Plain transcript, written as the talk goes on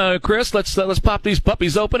Chris, let's pop these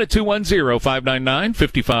puppies open at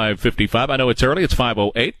 210-599-5555. I know it's early. It's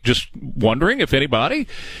 5:08. Just wondering if anybody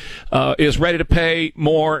is ready to pay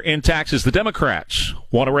more in taxes. The Democrats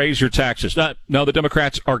want to raise your taxes. No, the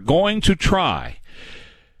Democrats are going to try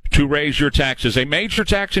to raise your taxes. A major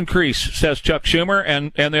tax increase, says Chuck Schumer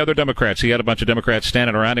and the other Democrats. He had a bunch of Democrats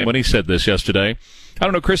standing around him when he said this yesterday. I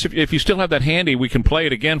don't know, Chris, if you still have that handy, we can play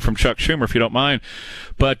it again from Chuck Schumer if you don't mind.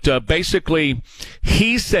 But basically,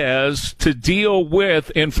 he says to deal with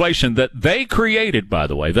inflation that they created, by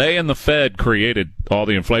the way. They and the Fed created all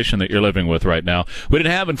the inflation that you're living with right now. We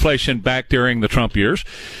didn't have inflation back during the Trump years.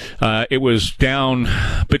 It was down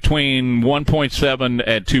between 1.7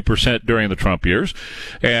 and 2% during the Trump years.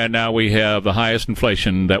 And now we have the highest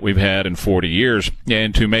inflation that we've had in 40 years.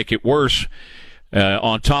 And to make it worse,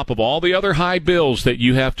 on top of all the other high bills that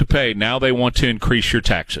you have to pay, now they want to increase your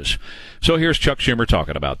taxes. So here's Chuck Schumer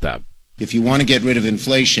talking about that. If you want to get rid of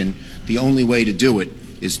inflation, the only way to do it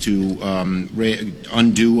is to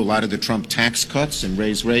undo a lot of the Trump tax cuts and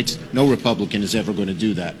raise rates. No Republican is ever going to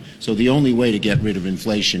do that. So the only way to get rid of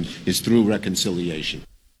inflation is through reconciliation.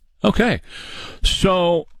 Okay.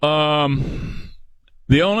 So,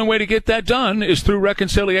 the only way to get that done is through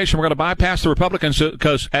reconciliation. We're going to bypass the Republicans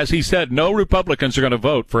because, as he said, no Republicans are going to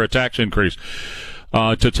vote for a tax increase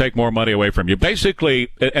to take more money away from you. Basically,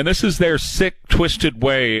 and this is their sick, twisted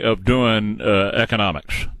way of doing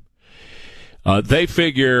economics. They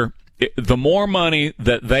figure the more money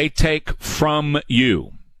that they take from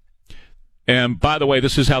you, and by the way,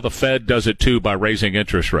 this is how the Fed does it too, by raising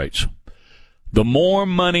interest rates. The more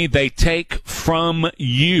money they take from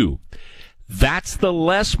you, that's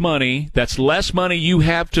less money you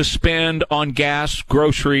have to spend on gas,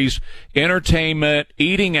 groceries, entertainment,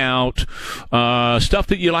 eating out, stuff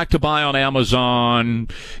that you like to buy on Amazon,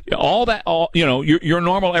 your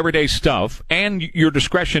normal everyday stuff, and your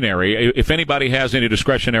discretionary, if anybody has any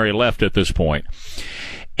discretionary left at this point.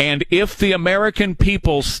 And if the American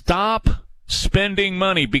people stop spending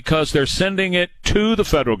money because they're sending it to the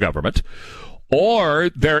federal government, or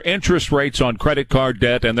their interest rates on credit card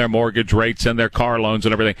debt and their mortgage rates and their car loans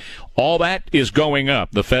and everything, all that is going up.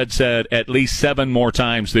 The Fed said at least 7 more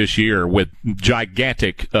times this year with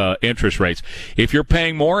gigantic interest rates. If you're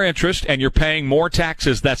paying more interest and you're paying more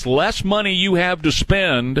taxes, that's less money you have to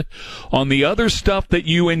spend on the other stuff that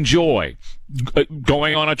you enjoy.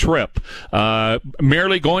 Going on a trip,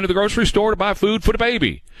 merely going to the grocery store to buy food for the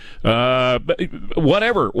baby,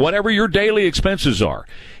 whatever your daily expenses are.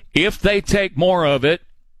 If they take more of it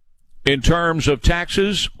in terms of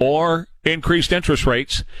taxes or increased interest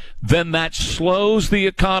rates, then that slows the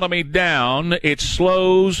economy down. It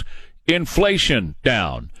slows inflation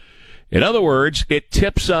down. In other words, it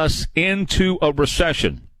tips us into a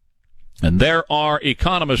recession. And there are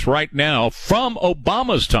economists right now from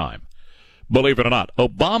Obama's time, believe it or not,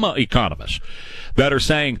 Obama economists, that are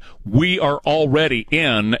saying we are already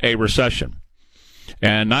in a recession.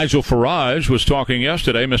 And Nigel Farage was talking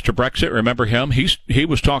yesterday, Mr. Brexit, remember him? He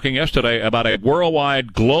was talking yesterday about a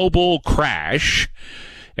worldwide global crash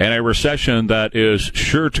and a recession that is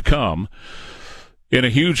sure to come in a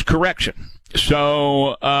huge correction.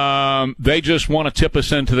 So they just want to tip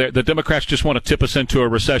us into the Democrats just want to tip us into a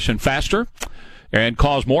recession faster and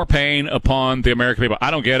cause more pain upon the American people. I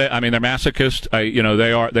don't get it. I mean, they're masochists.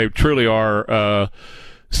 They truly are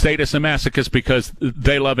sadists and masochists because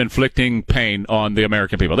they love inflicting pain on the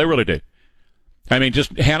American people. They really do. I mean,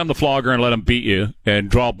 just hand them the flogger and let them beat you and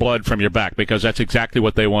draw blood from your back because that's exactly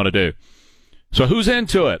what they want to do. So who's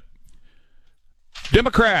into it?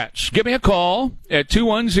 Democrats, give me a call at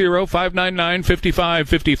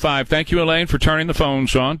 210-599-5555. Thank you, Elaine, for turning the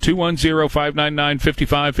phones on.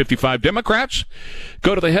 210-599-5555. Democrats,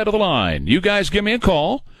 go to the head of the line. You guys give me a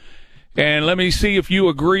call. And let me see if you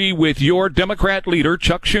agree with your Democrat leader,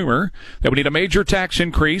 Chuck Schumer, that we need a major tax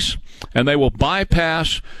increase, and they will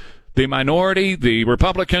bypass the minority, the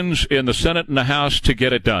Republicans in the Senate and the House to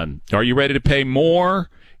get it done. Are you ready to pay more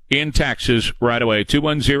in taxes right away?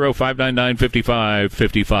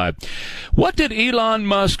 210-599-5555. What did Elon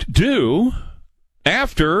Musk do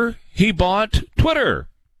after he bought Twitter?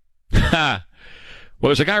 Well,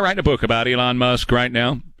 there's a guy writing a book about Elon Musk right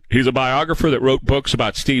now. He's a biographer that wrote books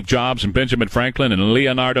about Steve Jobs and Benjamin Franklin and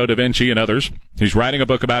Leonardo da Vinci and others. He's writing a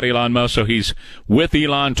book about Elon Musk, so he's with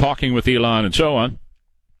Elon, talking with Elon, and so on.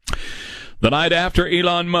 The night after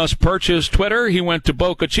Elon Musk purchased Twitter, he went to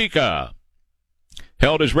Boca Chica,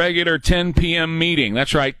 held his regular 10 p.m. meeting.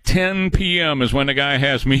 That's right, 10 p.m. is when the guy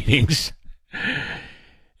has meetings.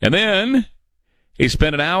 And then he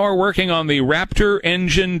spent an hour working on the Raptor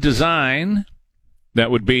engine design.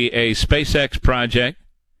 That would be a SpaceX project,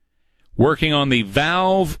 working on the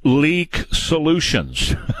valve leak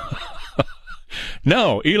solutions.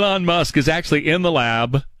 No, Elon Musk is actually in the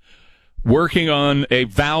lab working on a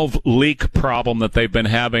valve leak problem that they've been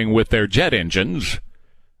having with their jet engines.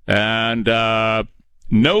 And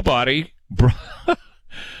nobody brought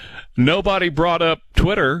up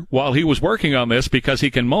Twitter while he was working on this because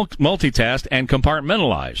he can multitask and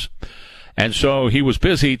compartmentalize. And so he was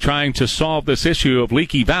busy trying to solve this issue of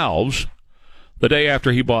leaky valves the day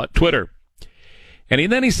after he bought Twitter.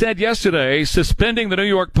 And then he said yesterday suspending the New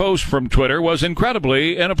York Post from Twitter was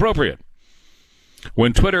incredibly inappropriate.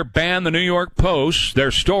 When Twitter banned the New York Post, their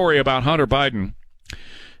story about Hunter Biden,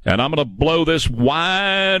 and I'm going to blow this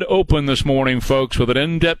wide open this morning, folks, with an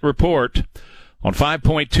in-depth report on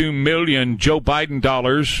 5.2 million Joe Biden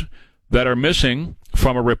dollars that are missing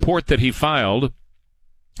from a report that he filed.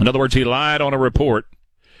 In other words, he lied on a report,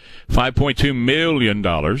 $5.2 million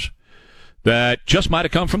that just might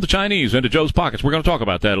have come from the Chinese into Joe's pockets. We're going to talk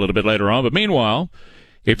about that a little bit later on. But meanwhile,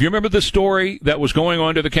 if you remember the story that was going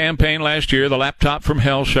on to the campaign last year, the laptop from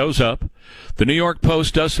hell shows up. The New York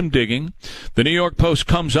Post does some digging. The New York Post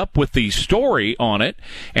comes up with the story on it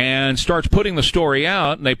and starts putting the story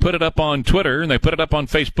out, and they put it up on Twitter, and they put it up on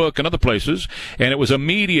Facebook and other places, and it was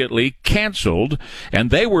immediately canceled, and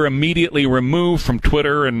they were immediately removed from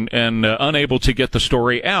Twitter and unable to get the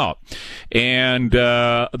story out. And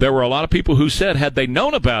there were a lot of people who said had they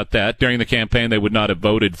known about that during the campaign, they would not have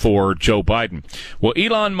voted for Joe Biden. Well,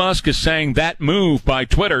 Elon Musk is saying that move by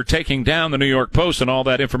Twitter, taking down the New York Post and all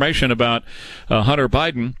that information about Hunter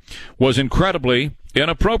Biden, was incredibly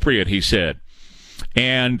inappropriate, he said.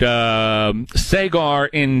 And Sagar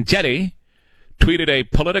Enjeti tweeted a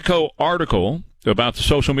Politico article about the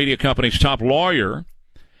social media company's top lawyer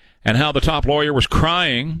and how the top lawyer was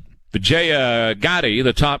crying. Vijaya Gadde,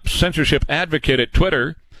 the top censorship advocate at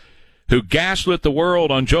Twitter, who gaslit the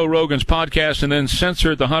world on Joe Rogan's podcast and then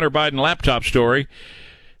censored the Hunter Biden laptop story,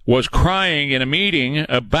 was crying in a meeting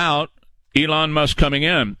about Elon Musk coming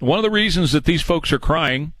in. One of the reasons that these folks are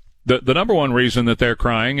crying, the number one reason that they're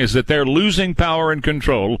crying, is that they're losing power and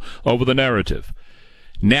control over the narrative.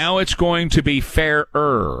 Now it's going to be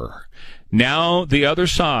fairer. Now the other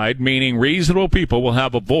side, meaning reasonable people, will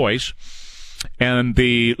have a voice, and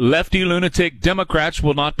the lefty lunatic Democrats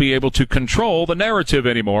will not be able to control the narrative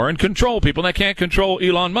anymore and control people. They can't control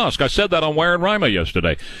Elon Musk. I said that on Ware and Rima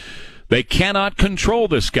yesterday. They cannot control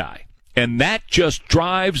this guy. And that just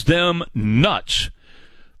drives them nuts.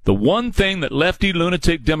 The one thing that lefty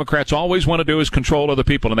lunatic Democrats always want to do is control other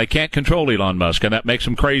people, and they can't control Elon Musk, and that makes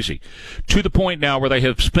them crazy. To the point now where they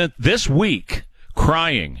have spent this week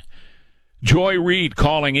crying. Joy Reid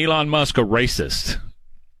calling Elon Musk a racist.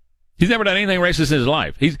 He's never done anything racist in his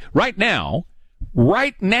life. He's right now,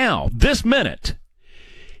 this minute,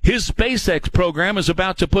 his SpaceX program is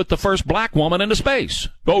about to put the first black woman into space.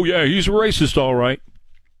 Oh, yeah, he's a racist, all right.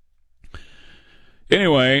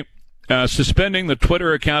 Anyway, suspending the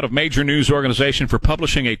Twitter account of major news organization for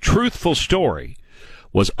publishing a truthful story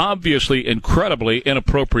was obviously incredibly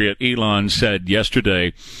inappropriate, Elon said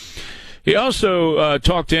yesterday. He also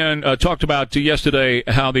talked about yesterday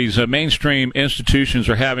how these mainstream institutions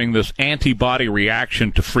are having this antibody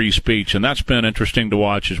reaction to free speech, and that's been interesting to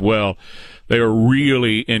watch as well. They are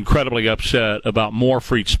really incredibly upset about more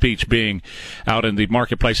free speech being out in the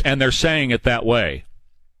marketplace, and they're saying it that way.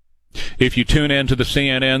 If you tune into the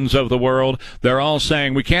CNNs of the world, they're all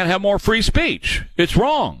saying we can't have more free speech. It's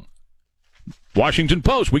wrong. Washington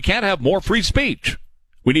Post, we can't have more free speech.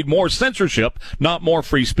 We need more censorship, not more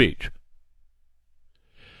free speech.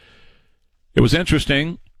 It was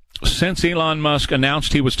interesting. Since Elon Musk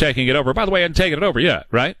announced he was taking it over, by the way, he hadn't taken it over yet,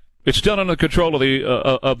 right? It's still under control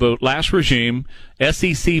of the last regime.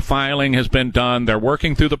 SEC filing has been done. They're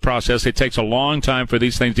working through the process. It takes a long time for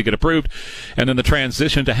these things to get approved and then the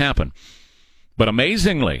transition to happen. But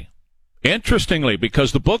amazingly, interestingly,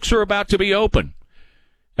 because the books are about to be open,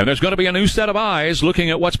 and there's going to be a new set of eyes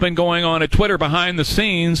looking at what's been going on at Twitter behind the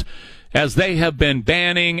scenes as they have been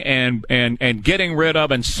banning and getting rid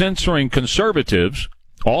of and censoring conservatives.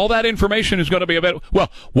 All that information is going to be available.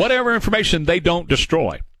 Well, whatever information they don't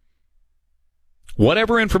destroy.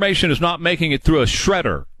 Whatever information is not making it through a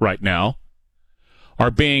shredder right now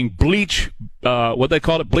are being bleach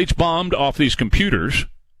bombed off these computers.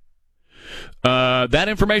 That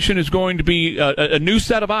information is going to be a new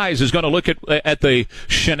set of eyes is going to look at the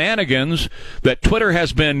shenanigans that Twitter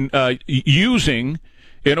has been using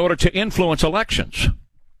in order to influence elections.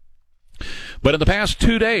 But in the past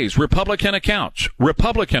 2 days, Republican accounts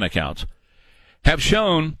have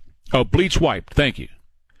shown, bleach wiped, thank you,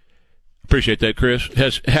 Appreciate that, Chris.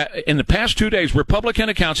 In the past 2 days, Republican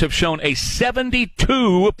accounts have shown a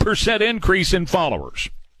 72% increase in followers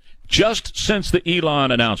just since the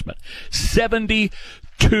Elon announcement. 72%.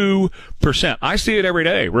 I see it every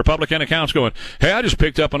day. Republican accounts going, hey, I just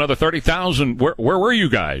picked up another 30,000. Where were you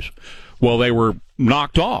guys? Well, they were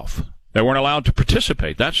knocked off. They weren't allowed to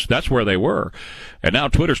participate. That's where they were. And now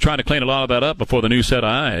Twitter's trying to clean a lot of that up before the new set of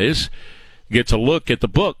eyes gets a look at the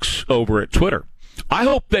books over at Twitter. I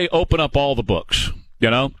hope they open up all the books. You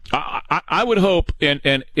know, I would hope,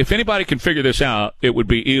 and if anybody can figure this out, it would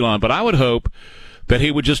be Elon, but I would hope that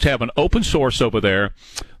he would just have an open source over there,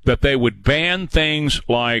 that they would ban things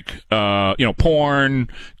like, porn,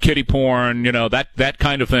 kiddie porn, that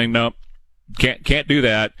kind of thing. No, can't do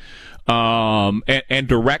that. And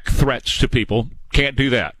direct threats to people, can't do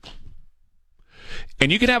that.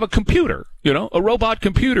 And you can have a computer, a robot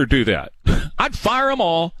computer do that. I'd fire them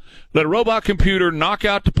all, let a robot computer knock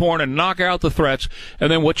out the porn and knock out the threats, and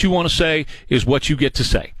then what you want to say is what you get to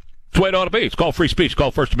say. That's the way it ought to be. It's called free speech. It's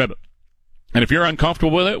called First Amendment. And if you're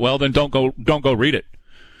uncomfortable with it, well, then don't go read it.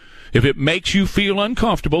 If it makes you feel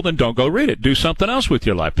uncomfortable, then don't go read it. Do something else with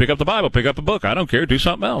your life. Pick up the Bible, pick up a book. I don't care. Do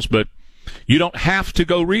something else. But you don't have to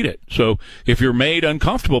go read it. So if you're made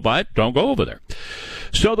uncomfortable by it, don't go over there.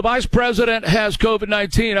 So the vice president has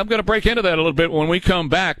COVID-19. I'm going to break into that a little bit when we come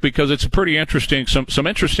back because it's pretty interesting, some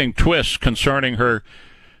interesting twists concerning her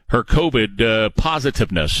COVID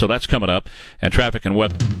positiveness. So that's coming up. And traffic and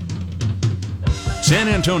weather. San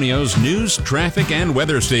Antonio's news, traffic, and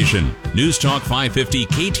weather station. News Talk 550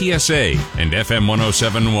 KTSA and FM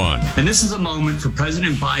 107.1. And this is a moment for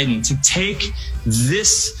President Biden to take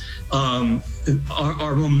this,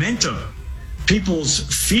 our momentum, people's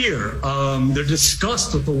fear, their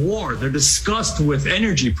disgust with the war, their disgust with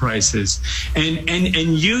energy prices, and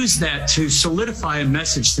use that to solidify a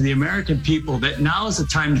message to the American people that now is the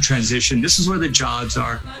time to transition. This is where the jobs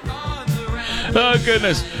are. Oh,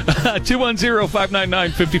 goodness.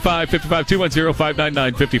 210-599-5555.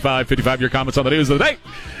 210-599-5555. Your comments on the news of the day.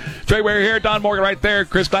 Trey Ware here, Don Morgan right there,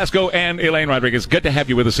 Chris Glasgow, and Elaine Rodriguez. Good to have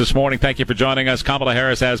you with us this morning. Thank you for joining us. Kamala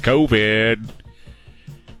Harris has COVID.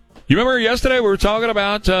 You remember yesterday we were talking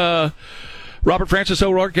about Robert Francis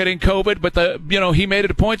O'Rourke getting COVID, but he made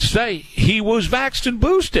it a point to say he was vaxxed and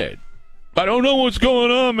boosted. I don't know what's going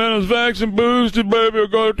on, man. I was vaxxed and boosted, baby. I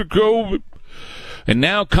got the COVID. And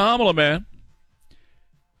now Kamala, man.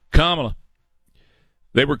 Kamala.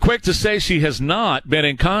 They were quick to say she has not been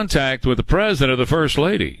in contact with the president or the first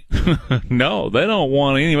lady. No, they don't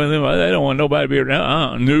want anyone. They don't want nobody to be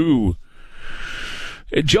around. No.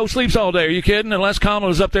 Joe sleeps all day. Are you kidding? Unless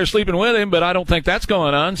Kamala's up there sleeping with him, but I don't think that's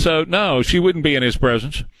going on. So, no, she wouldn't be in his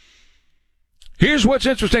presence. Here's what's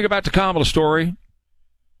interesting about the Kamala story.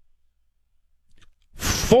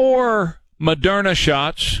 4 Moderna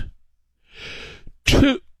shots.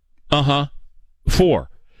 4.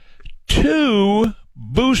 2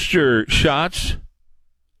 booster shots,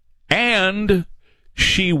 and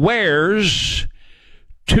she wears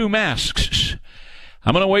 2 masks.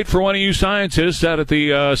 I'm going to wait for one of you scientists out at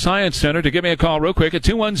the Science Center to give me a call real quick at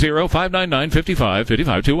 210-599-5555,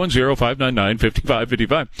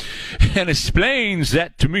 210-599-5555, and explains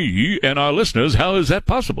that to me and our listeners. How is that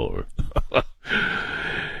possible?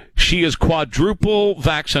 She is quadruple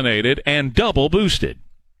vaccinated and double boosted.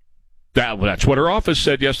 That's what her office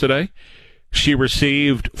said yesterday. She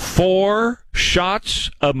received 4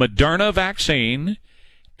 shots of Moderna vaccine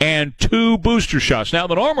and 2 booster shots. Now,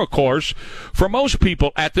 the normal course for most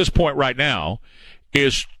people at this point right now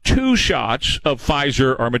is 2 shots of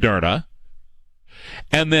Pfizer or Moderna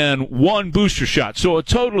and then 1 booster shot. So a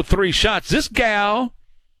total of 3 shots. This gal,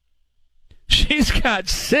 she's got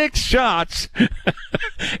 6 shots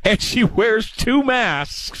and she wears 2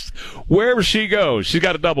 masks wherever she goes. She's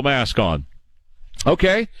got a double mask on.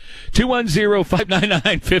 Okay,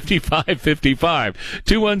 210-599-5555.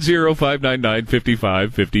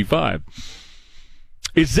 210-599-5555.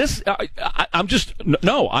 Is this?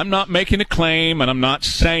 I'm not making a claim, and I'm not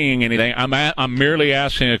saying anything. I'm merely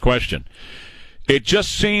asking a question. It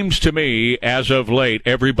just seems to me, as of late,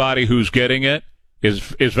 everybody who's getting it is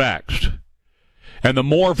vaxxed. And the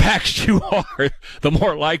more vaxxed you are, the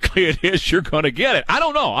more likely it is you're going to get it. I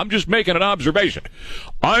don't know. I'm just making an observation.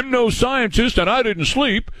 I'm no scientist, and I didn't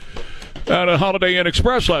sleep at a Holiday Inn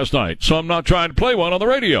Express last night, so I'm not trying to play one on the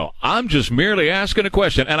radio. I'm just merely asking a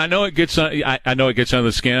question, and I know it gets I know it gets under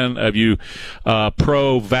the skin of you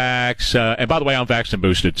pro-vax. And by the way, I'm vaxxed and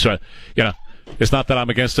boosted, so it's not that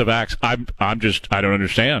I'm against the vax. I don't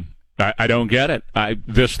understand. I don't get it.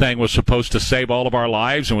 This thing was supposed to save all of our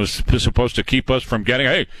lives and was supposed to keep us from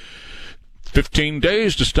getting, 15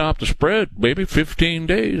 days to stop the spread, baby. 15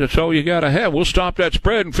 days. That's all you got to have. We'll stop that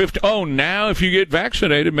spread in 15. Oh, now if you get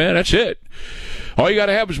vaccinated, man, that's it. All you got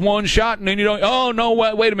to have is one shot, and then you don't. Oh, no,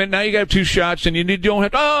 wait a minute. Now you got to have 2 shots, and you don't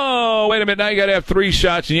have. Oh, wait a minute. Now you got to have 3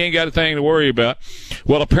 shots, and you ain't got a thing to worry about.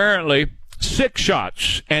 Well, apparently, 6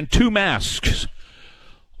 shots and 2 masks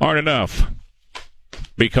aren't enough.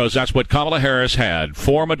 Because that's what Kamala Harris had.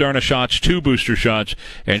 4 Moderna shots, 2 booster shots,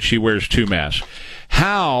 and she wears 2 masks.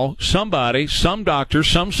 How somebody, some doctor,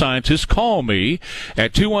 some scientist call me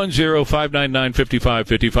at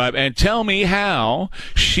 210-599-5555 and tell me how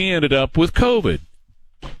she ended up with COVID.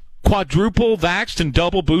 Quadruple vaxxed and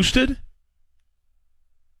double boosted?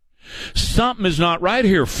 Something is not right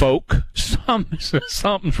here, folk.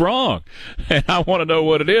 Something's wrong. And I want to know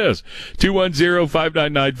what it is.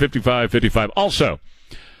 210-599-5555. Also,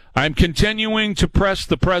 I'm continuing to press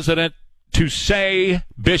the president to say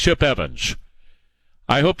Bishop Evans.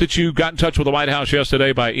 I hope that you got in touch with the White House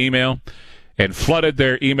yesterday by email and flooded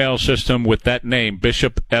their email system with that name,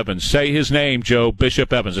 Bishop Evans. Say his name, Joe,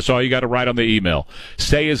 Bishop Evans. That's all you got to write on the email.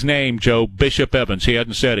 Say his name, Joe, Bishop Evans. He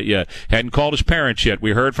hadn't said it yet. Hadn't called his parents yet.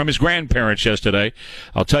 We heard from his grandparents yesterday.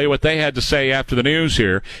 I'll tell you what they had to say after the news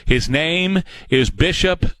here. His name is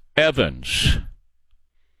Bishop Evans.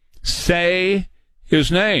 Say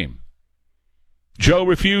his name. Joe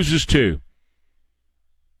refuses to.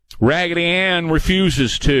 Raggedy Ann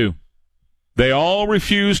refuses to. They all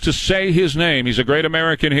refuse to say his name. He's a great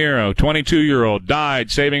American hero. 22-year-old,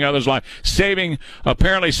 died saving others' lives, saving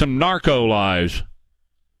apparently some narco lives.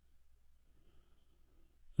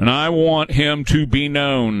 And I want him to be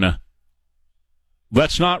known.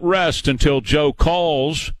 Let's not rest until Joe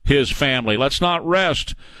calls his family. Let's not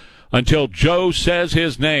rest until Joe says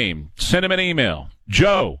his name. Send him an email.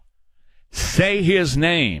 Joe, say his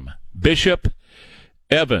name. Bishop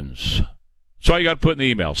Evans. That's all you got to put in the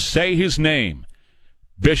email. Say his name.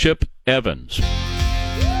 Bishop Evans.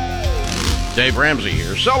 Dave Ramsey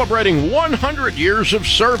here, celebrating 100 years of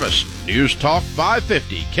service. News Talk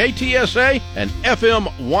 550, KTSA, and FM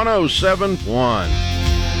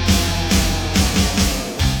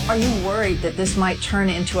 107.1. Are you worried that this might turn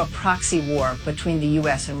into a proxy war between the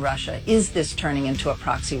U.S. and Russia? Is this turning into a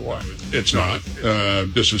proxy war? It's not.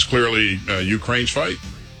 This is clearly Ukraine's fight,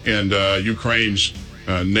 and Ukraine's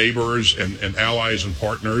neighbors and allies and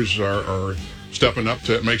partners are stepping up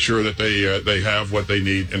to make sure that they have what they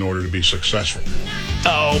need in order to be successful.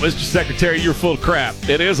 Oh, Mr. Secretary, you're full of crap.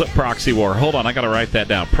 It is a proxy war. Hold on, I got to write that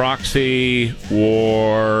down. Proxy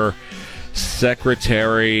war,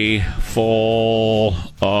 Secretary, full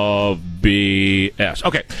of BS.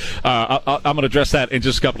 Okay, I'm going to address that in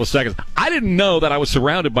just a couple of seconds. I didn't know that I was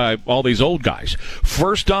surrounded by all these old guys.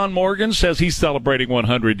 First, Don Morgan says he's celebrating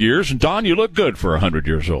 100 years. And Don, you look good for 100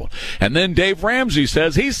 years old. And then Dave Ramsey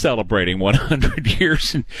says he's celebrating 100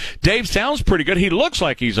 years. And Dave sounds pretty good. He looks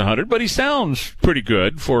like he's 100, but he sounds pretty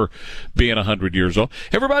good for being 100 years old.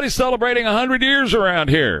 Everybody's celebrating 100 years around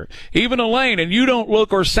here. Even Elaine, and you don't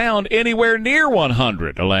look or sound anywhere near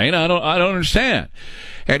 100, Elaine. I don't understand.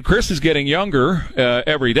 And Chris is getting younger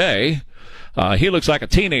every day. He looks like a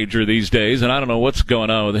teenager these days, and I don't know what's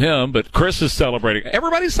going on with him, but Chris is celebrating.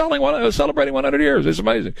 Everybody's celebrating 100 years. It's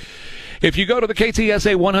amazing. If you go to the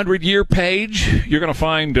KTSA 100-year page, you're going to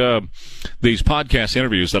find these podcast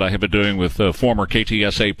interviews that I have been doing with former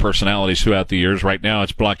KTSA personalities throughout the years. Right now,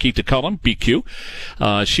 it's Blanquita Cullen,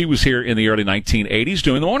 BQ. She was here in the early 1980s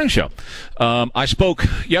doing the morning show. I spoke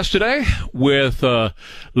yesterday with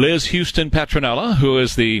Liz Houston Petronella, who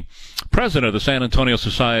is the president of the San Antonio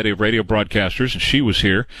Society of Radio Broadcasters, and she was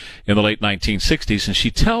here in the late 1960s, and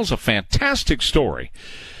she tells a fantastic story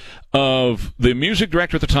of the music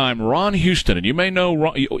director at the time, Ron Houston. And you may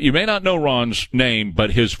not know Ron's name,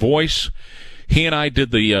 but his voice. He and I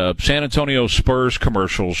did the San Antonio Spurs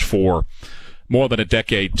commercials for more than a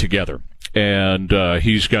decade together. And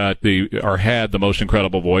he's got had the most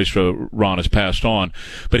incredible voice. Ron has passed on,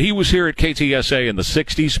 but he was here at KTSA in the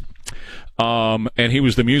 60s, and he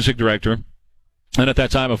was the music director. And at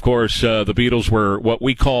that time, of course, the Beatles were what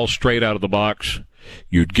we call straight out of the box.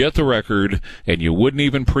 You'd get the record, and you wouldn't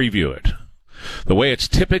even preview it. The way it's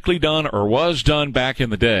typically done or was done back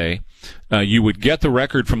in the day, you would get the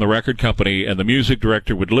record from the record company, and the music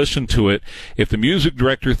director would listen to it. If the music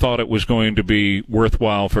director thought it was going to be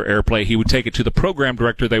worthwhile for airplay, he would take it to the program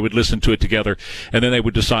director. They would listen to it together, and then they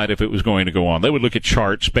would decide if it was going to go on. They would look at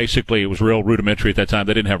charts. Basically, it was real rudimentary at that time.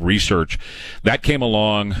 They didn't have research. That came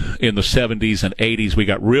along in the 70s and 80s. We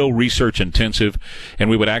got real research intensive, and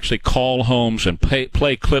we would actually call homes and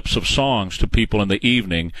play clips of songs to people in the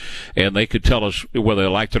evening, and they could tell us whether they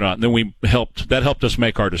liked it or not. And then that helped us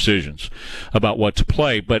make our decisions about what to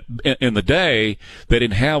play. But in the day, they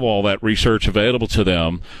didn't have all that research available to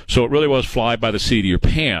them, so it really was fly by the seat of your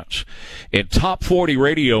pants. And top 40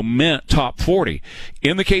 radio meant top 40.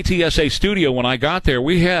 In the KTSA studio, when I got there,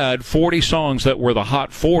 we had 40 songs that were the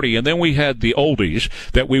hot 40, and then we had the oldies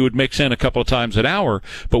that we would mix in a couple of times an hour,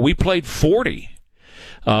 but we played 40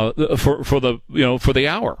 for the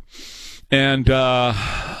hour. And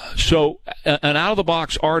so an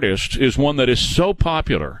out-of-the-box artist is one that is so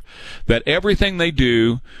popular that everything they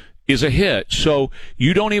do is a hit. So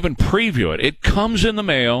you don't even preview it. It comes in the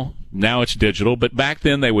mail. Now it's digital, but back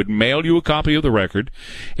then they would mail you a copy of the record,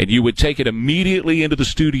 and you would take it immediately into the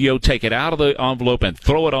studio, take it out of the envelope, and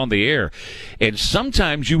throw it on the air. And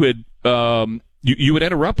sometimes you would you would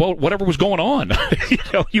interrupt whatever was going on.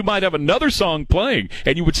 You might have another song playing,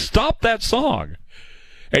 and you would stop that song.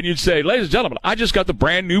 And you'd say, ladies and gentlemen, I just got the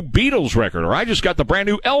brand new Beatles record, or I just got the brand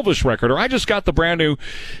new Elvis record, or I just got the brand new,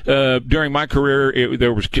 during my career,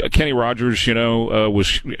 there was Kenny Rogers, he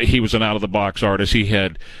was an out-of-the-box artist. He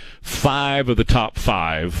had 5 of the top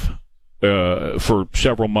 5 for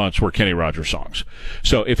several months were Kenny Rogers songs.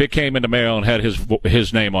 So if it came in the mail and had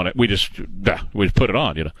his name on it, we just put it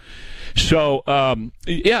on, So, and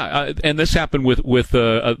this happened with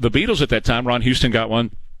the Beatles at that time. Ron Houston got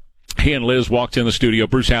one. He and Liz walked in the studio.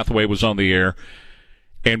 Bruce Hathaway was on the air,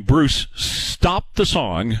 and Bruce stopped the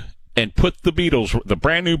song and put the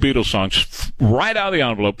brand new Beatles songs right out of the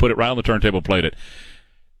envelope, put it right on the turntable, played it,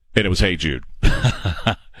 and it was Hey Jude.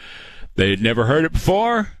 They had never heard it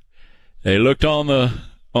before. They looked on the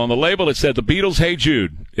label. It said the Beatles' Hey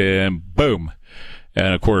Jude, and boom.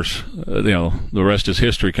 And, of course, the rest is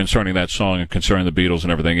history concerning that song and concerning the Beatles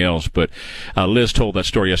and everything else. But Liz told that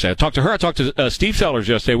story yesterday. I talked to her. I talked to Steve Sellers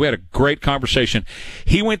yesterday. We had a great conversation.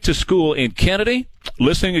 He went to school in Kennedy,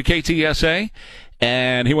 listening to KTSA,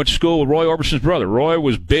 and he went to school with Roy Orbison's brother. Roy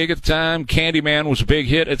was big at the time. Candyman was a big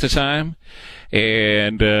hit at the time.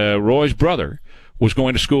 And Roy's brother was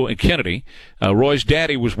going to school in Kennedy. Roy's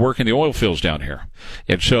daddy was working the oil fields down here.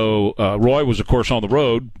 And so Roy was, of course, on the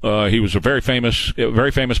road. He was very famous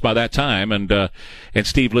by that time, and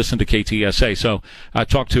Steve listened to KTSA. So I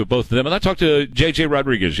talked to both of them, and I talked to J.J.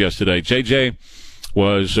 Rodriguez yesterday. J.J.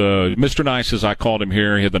 was Mr. Nice, as I called him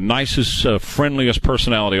here. He had the nicest, friendliest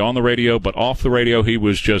personality on the radio, but off the radio, he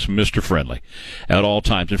was just Mr. Friendly at all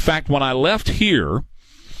times. In fact, when I left here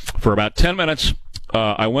for about 10 minutes,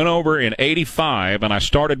 I went over in 85, and I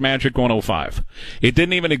started Magic 105. It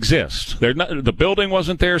didn't even exist. The building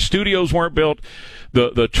wasn't there. Studios weren't built.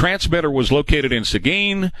 The transmitter was located in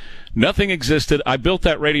Seguin. Nothing existed. I built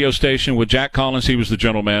that radio station with Jack Collins. He was the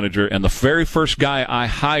general manager, and the very first guy I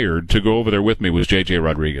hired to go over there with me was J.J.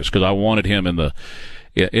 Rodriguez, because I wanted him in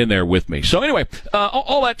there with me. So anyway,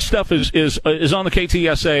 all that stuff is on the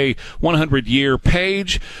KTSA 100-year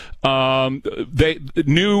page. New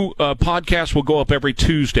podcasts will go up every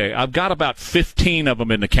Tuesday. I've got about 15 of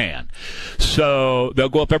them in the can. So they'll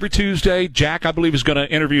go up every Tuesday. Jack, I believe, is going to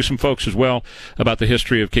interview some folks as well about the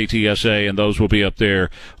history of KTSA, and those will be up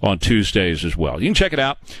there on Tuesdays as well. You can check it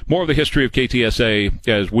out. More of the history of KTSA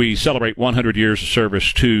as we celebrate 100 years of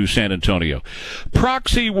service to San Antonio.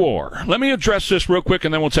 Proxy war. Let me address this real quick,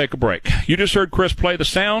 and then we'll take a break. You just heard Chris play the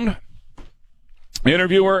sound.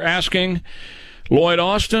 Interviewer asking Lloyd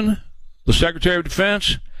Austin, the Secretary of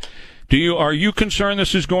Defense, are you concerned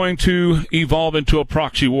this is going to evolve into a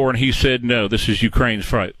proxy war? And he said, no, this is Ukraine's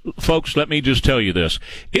fight. Folks, let me just tell you this.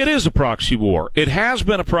 It is a proxy war. It has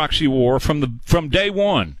been a proxy war from day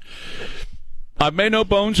one. I've made no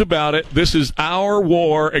bones about it. This is our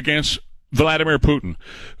war against Vladimir Putin.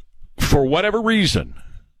 For whatever reason,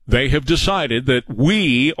 they have decided that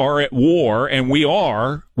we are at war, and we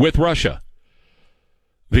are with Russia.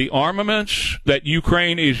 The armaments that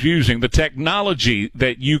Ukraine is using, the technology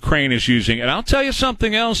that Ukraine is using, and I'll tell you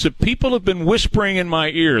something else that people have been whispering in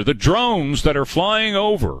my ear, the drones that are flying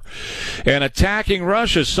over and attacking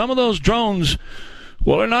Russia, some of those drones,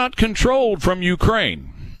 are not controlled from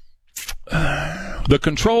Ukraine. The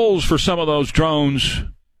controls for some of those drones,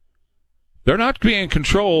 they're not being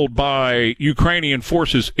controlled by Ukrainian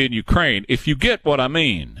forces in Ukraine, if you get what I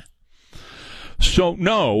mean. So,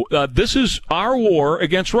 no, this is our war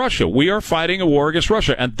against Russia. We are fighting a war against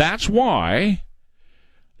Russia. And that's why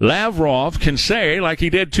Lavrov can say, like he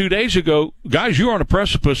did 2 days ago, guys, you're on the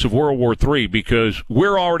precipice of World War III because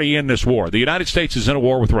we're already in this war. The United States is in a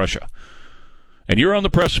war with Russia. And you're on the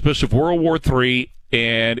precipice of World War III,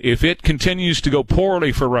 and if it continues to go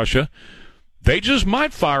poorly for Russia, they just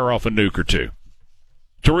might fire off a nuke or two.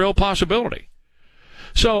 It's a real possibility.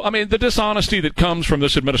 So, I mean, the dishonesty that comes from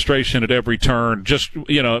this administration at every turn just,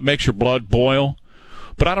 it makes your blood boil.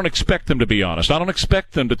 But I don't expect them to be honest. I don't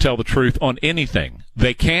expect them to tell the truth on anything.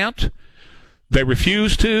 They can't. They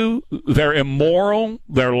refuse to. They're immoral.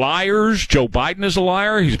 They're liars. Joe Biden is a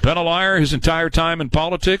liar. He's been a liar his entire time in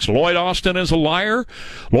politics. Lloyd Austin is a liar.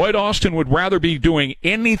 Lloyd Austin would rather be doing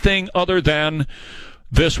anything other than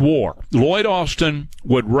this war. Lloyd Austin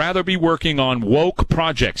would rather be working on woke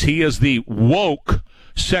projects. He is the woke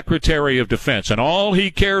Secretary of Defense, and all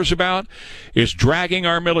he cares about is dragging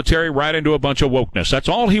our military right into a bunch of wokeness. That's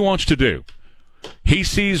all he wants to do. He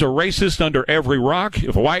sees a racist under every rock.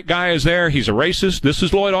 If a white guy is there, he's a racist. This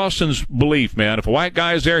is Lloyd Austin's belief, man. If a white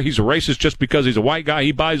guy is there, he's a racist just because he's a white guy.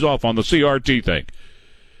 He buys off on the CRT thing.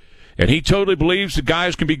 And he totally believes that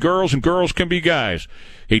guys can be girls and girls can be guys.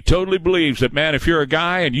 He totally believes that, man, if you're a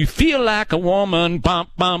guy and you feel like a woman,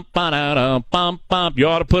 bump, bump, ba-da-da, bump, bump, you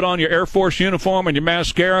ought to put on your Air Force uniform and your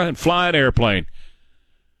mascara and fly an airplane.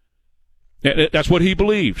 That's what he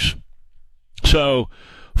believes. So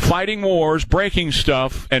fighting wars, breaking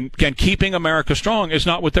stuff, and keeping America strong is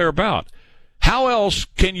not what they're about. How else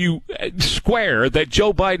can you square that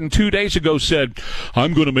Joe Biden 2 days ago said,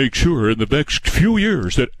 I'm going to make sure in the next few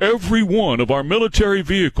years that every one of our military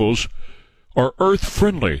vehicles are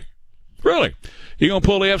Earth-friendly? Really? You going to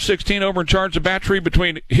pull the F-16 over and charge the battery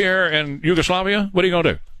between here and Yugoslavia? What are you going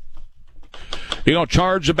to do? You going to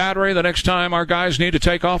charge the battery the next time our guys need to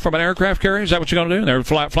take off from an aircraft carrier? Is that what you're going to do? They're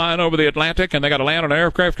flying over the Atlantic and they got to land on an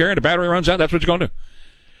aircraft carrier and the battery runs out? That's what you're going to do?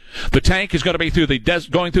 The tank is going to be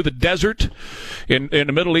going through the desert in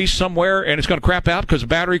the Middle East somewhere, and it's going to crap out because the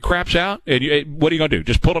battery craps out. And what are you going to do?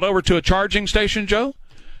 Just pull it over to a charging station, Joe?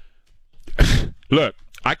 Look,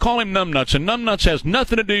 I call him numbnuts, and numbnuts has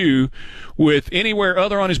nothing to do with anywhere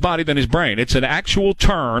other on his body than his brain. It's an actual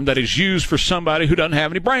term that is used for somebody who doesn't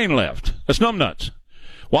have any brain left. That's numbnuts.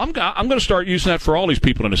 Well, I'm going to start using that for all these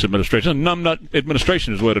people in this administration. Numbnut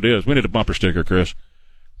administration is what it is. We need a bumper sticker, Chris.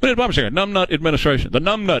 We need a bumper sticker. Numbnut administration. The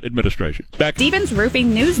numbnut administration. Stevens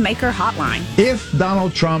Roofing Newsmaker Hotline. If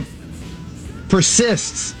Donald Trump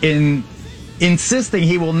persists in insisting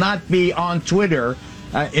he will not be on Twitter,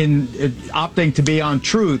 in opting to be on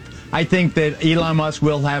Truth, I think that Elon Musk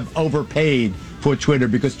will have overpaid for Twitter,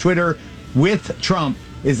 because Twitter with Trump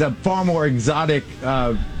is a far more exotic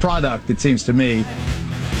product, it seems to me.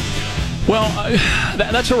 Well,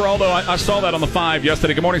 that's Geraldo. I saw that on the 5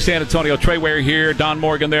 yesterday. Good morning, San Antonio. Trey Ware here. Don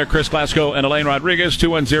Morgan there. Chris Glasgow and Elaine Rodriguez.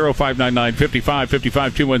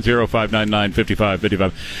 210-599-5555.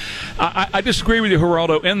 210-599-5555. I disagree with you,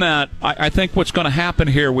 Geraldo, in that I think what's going to happen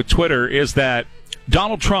here with Twitter is that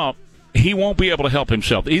Donald Trump, he won't be able to help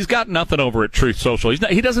himself. He's got nothing over at Truth Social.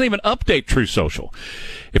 He doesn't even update Truth Social.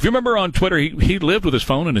 If you remember on Twitter, he lived with his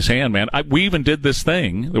phone in his hand, man. We even did this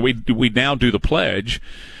thing that we now do the pledge.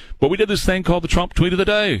 But we did this thing called the Trump Tweet of the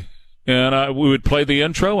Day, and we would play the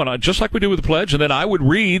intro, and just like we do with the pledge, and then I would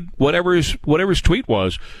read whatever his tweet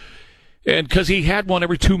was, and because he had one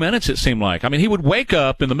every 2 minutes, it seemed like. I mean, he would wake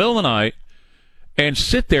up in the middle of the night and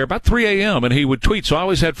sit there about 3 a.m. and he would tweet. So I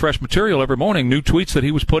always had fresh material every morning, new tweets that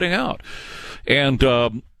he was putting out, and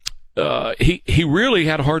he really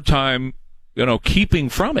had a hard time, keeping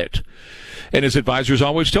from it. And his advisors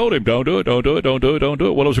always told him, don't do it, don't do it, don't do it, don't do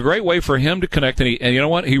it. Well, it was a great way for him to connect. And you know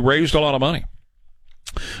what? He raised a lot of money.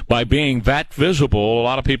 By being that visible, a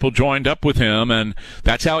lot of people joined up with him, and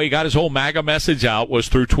that's how he got his whole MAGA message out, was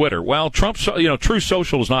through Twitter. Well, Trump's, Truth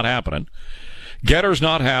Social is not happening. Getter's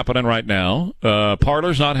not happening right now.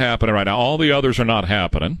 Parler's not happening right now. All the others are not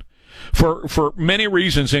happening. For many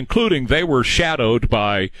reasons, including they were shadowed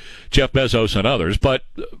by Jeff Bezos and others. But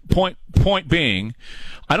point being,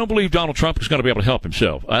 I don't believe Donald Trump is going to be able to help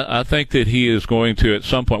himself. I think that he is going to, at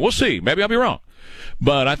some point, we'll see, maybe I'll be wrong,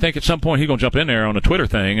 but I think at some point he's going to jump in there on a Twitter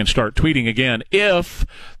thing and start tweeting again if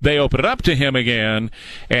they open it up to him again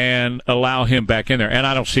and allow him back in there. And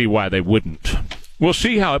I don't see why they wouldn't. We'll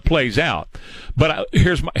see how it plays out. But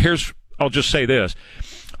I'll just say this.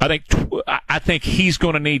 I think he's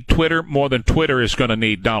going to need Twitter more than Twitter is going to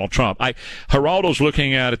need Donald Trump. Geraldo's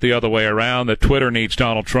looking at it the other way around, that Twitter needs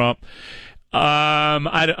Donald Trump.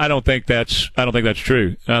 I don't think that's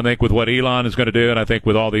true. I think with what Elon is going to do, and I think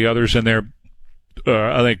with all the others in there,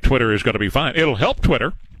 I think Twitter is going to be fine. It'll help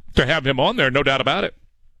Twitter to have him on there, no doubt about it.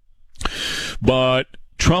 But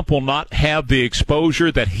Trump will not have the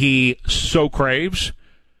exposure that he so craves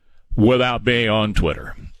without being on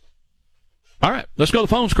Twitter. All right, let's go to the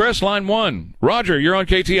phones, Chris. Line 1. Roger, you're on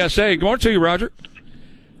KTSA. Good morning to you, Roger.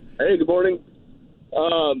 Hey, good morning.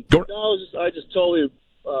 I just totally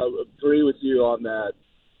agree with you on that.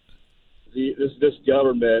 this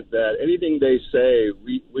government that anything they say,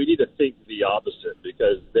 we need to think the opposite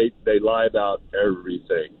because they lie about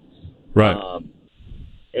everything. Right.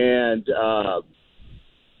 And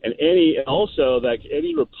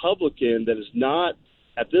any Republican that is not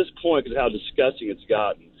at this point, because of how disgusting it's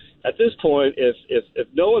gotten. At this point, if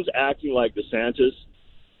no one's acting like DeSantis,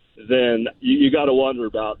 then you got to wonder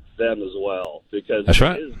about them as well, because That's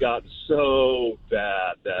right. It has gotten so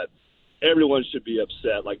bad that everyone should be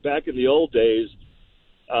upset. Like back in the old days,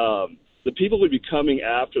 the people would be coming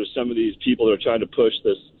after some of these people that are trying to push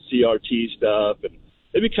this CRT stuff, and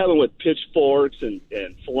they'd be coming with pitchforks and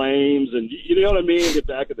flames, and you know what I mean?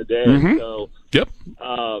 Back in the day. Mm-hmm. So, yep.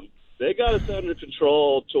 They got us under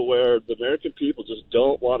control to where the American people just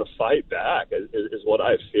don't want to fight back, is what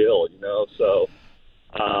I feel, you know. So,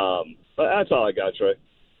 but that's all I got, Trey.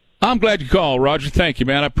 I'm glad you called, Roger. Thank you,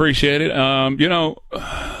 man. I appreciate it. You know,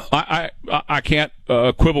 I can't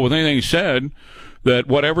quibble with anything you said, that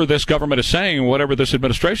whatever this government is saying, whatever this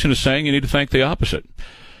administration is saying, you need to think the opposite.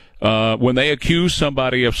 When they accuse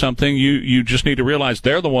somebody of something, you just need to realize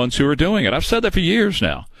they're the ones who are doing it. I've said that for years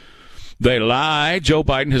now. They lie. Joe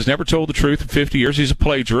Biden has never told the truth in 50 years. He's a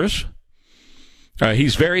plagiarist.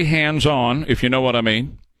 He's very hands-on, if you know what I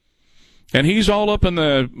mean. And he's all up in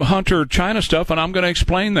the Hunter-China stuff, and I'm going to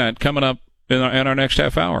explain that coming up in our next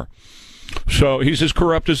half hour. So he's as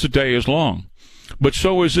corrupt as the day is long. But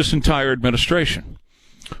so is this entire administration.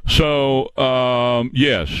 So,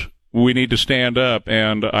 yes, we need to stand up,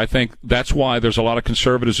 and I think that's why there's a lot of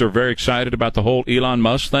conservatives who are very excited about the whole Elon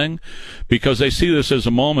Musk thing, because they see this as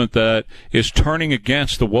a moment that is turning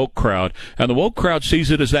against the woke crowd, and the woke crowd sees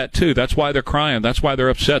it as that too. That's why they're crying. That's why they're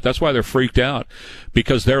upset. That's why they're freaked out,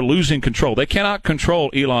 because they're losing control. They cannot control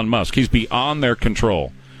Elon Musk. He's beyond their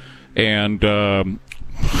control, and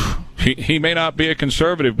he may not be a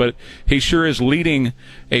conservative, but he sure is leading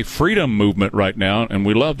a freedom movement right now, and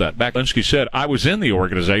we love that. Linsky said, I was in the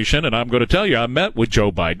organization, and I'm going to tell you, I met with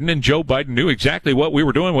Joe Biden, and Joe Biden knew exactly what we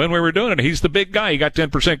were doing when we were doing it. He's the big guy. He got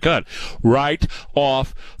 10% cut right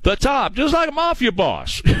off the top, just like a mafia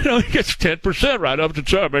boss. You know, he gets 10% right off the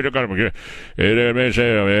top. My 10%.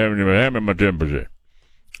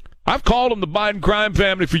 I've called them the Biden crime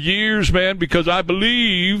family for years, man, because I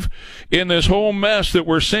believe in this whole mess that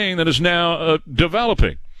we're seeing that is now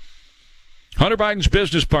developing. Hunter Biden's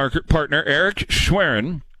business partner, Eric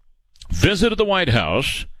Schwerin, visited the White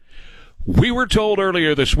House. We were told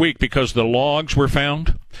earlier this week, because the logs were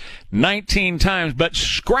found 19 times, but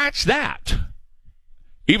scratch that.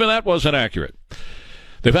 Even that wasn't accurate.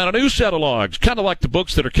 They found a new set of logs, kind of like the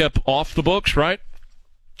books that are kept off the books, right?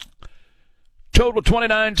 Total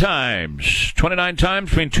 29 times. 29 times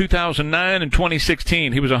between 2009 and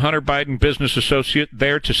 2016. He was a Hunter Biden business associate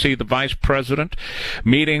there to see the vice president.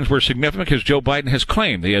 Meetings were significant because Joe Biden has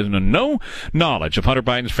claimed he has no knowledge of Hunter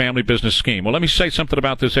Biden's family business scheme. Well, let me say something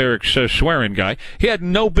about this Eric Schwerin guy. He had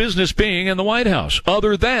no business being in the White House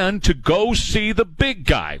other than to go see the big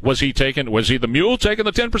guy. Was he the mule taking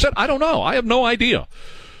the 10%? I don't know. I have no idea.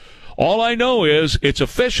 All I know is it's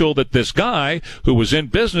official that this guy who was in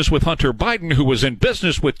business with Hunter Biden, who was in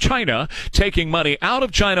business with China, taking money out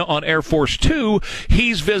of China on Air Force Two,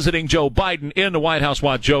 he's visiting Joe Biden in the White House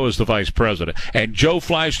while Joe is the vice president. And Joe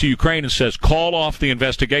flies to Ukraine and says, call off the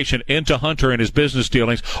investigation into Hunter and his business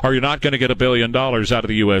dealings, or you're not going to get $1 billion out of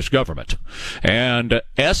the U.S. government. And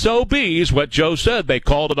SOBs, what Joe said, they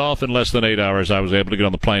called it off in less than 8 hours. I was able to get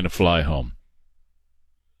on the plane and fly home.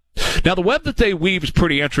 Now, the web that they weave is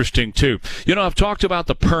pretty interesting, too. You know, I've talked about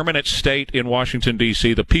the permanent state in Washington,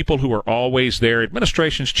 D.C., the people who are always there.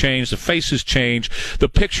 Administrations change, the faces change, the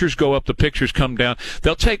pictures go up, the pictures come down.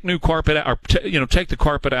 They'll take new carpet out, or, take the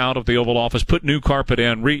carpet out of the Oval Office, put new carpet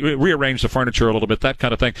in, rearrange the furniture a little bit, that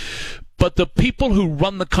kind of thing. But the people who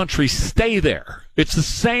run the country stay there. It's the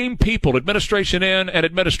same people, administration in and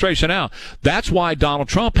administration out. That's why Donald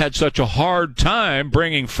Trump had such a hard time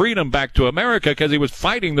bringing freedom back to America, because he was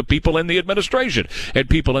fighting the people in the administration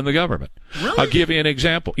and people in the government. Really? I'll give you an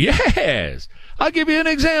example. Yes. I'll give you an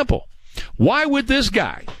example. Why would this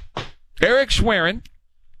guy, Eric Schwerin,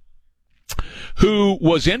 who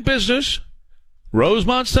was in business,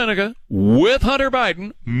 Rosemont, Seneca, with Hunter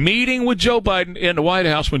Biden, meeting with Joe Biden in the White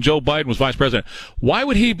House when Joe Biden was vice president, why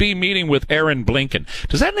would he be meeting with Aaron Blinken?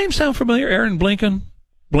 Does that name sound familiar, Aaron Blinken?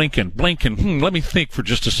 Blinken. Let me think for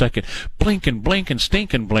just a second. Blinken,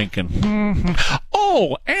 stinking Blinken.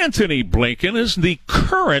 Oh, Antony Blinken is the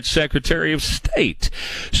current Secretary of State.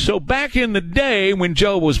 So back in the day when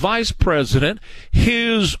Joe was vice president,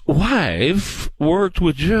 his wife worked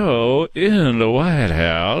with Joe in the White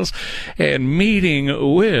House and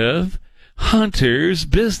meeting with Hunter's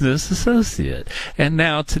business associate. And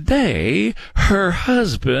now today, her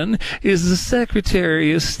husband is the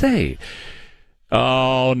Secretary of State.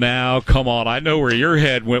 Oh, now, come on. I know where your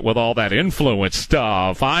head went with all that influence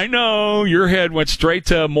stuff. I know your head went straight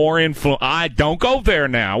to more influence. Don't go there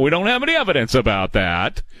now. We don't have any evidence about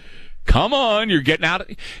that. Come on. You're getting out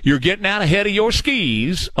ahead of your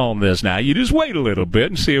skis on this now. You just wait a little bit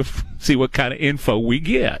and see what kind of info we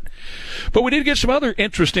get. But we did get some other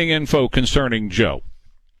interesting info concerning Joe.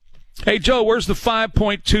 Hey, Joe, where's the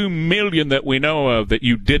 $5.2 million that we know of that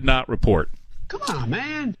you did not report? Come on,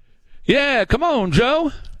 man. Yeah, come on,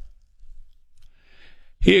 Joe.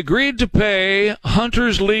 He agreed to pay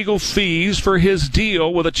Hunter's legal fees for his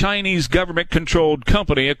deal with a Chinese government-controlled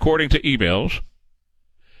company, according to emails.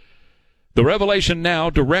 The revelation now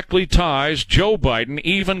directly ties Joe Biden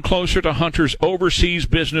even closer to Hunter's overseas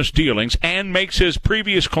business dealings and makes his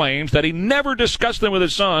previous claims that he never discussed them with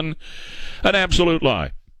his son an absolute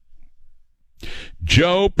lie.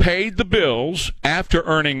 Joe paid the bills after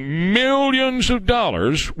earning millions of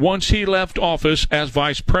dollars once he left office as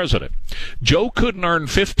vice president. Joe couldn't earn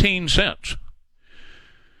 15 cents.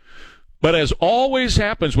 But as always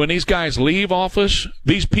happens when these guys leave office,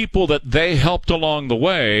 these people that they helped along the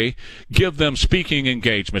way give them speaking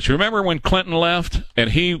engagements. Remember when Clinton left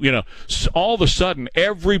and he, all of a sudden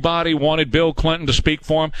everybody wanted Bill Clinton to speak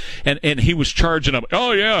for him and he was charging them,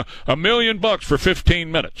 $1 million for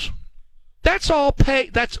 15 minutes. That's all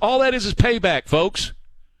that is payback, folks.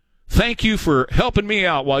 Thank you for helping me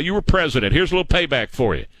out while you were president. Here's a little payback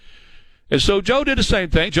for you. And so Joe did the same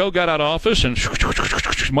thing. Joe got out of office and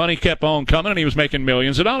money kept on coming and he was making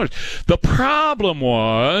millions of dollars. The problem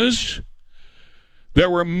was there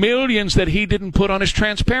were millions that he didn't put on his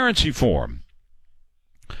transparency form.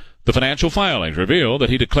 The financial filings reveal that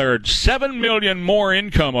he declared $7 million more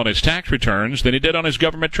income on his tax returns than he did on his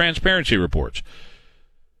government transparency reports.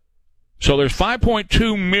 So there's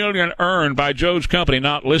 $5.2 million earned by Joe's company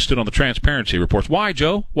not listed on the transparency reports. Why,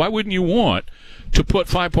 Joe? Why wouldn't you want to put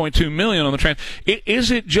 $5.2 million on the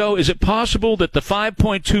Is it possible that the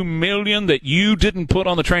 $5.2 million that you didn't put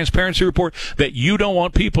on the transparency report, that you don't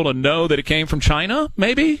want people to know that it came from China?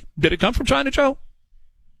 Maybe? Did it come from China, Joe?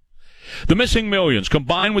 The missing millions,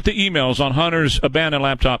 combined with the emails on Hunter's abandoned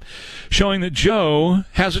laptop, showing that Joe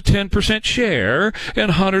has a 10% share in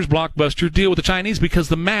Hunter's blockbuster deal with the Chinese because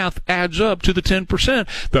the math adds up to the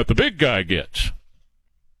 10% that the big guy gets.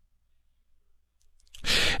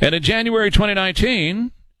 And in January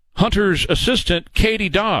 2019, Hunter's assistant, Katie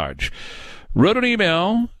Dodge, wrote an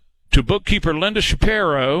email to bookkeeper Linda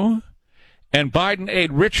Shapiro and Biden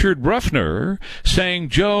aide Richard Ruffner saying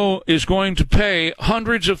Joe is going to pay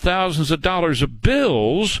hundreds of thousands of dollars of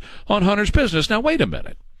bills on Hunter's business. Now, wait a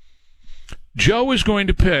minute. Joe is going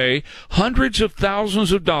to pay hundreds of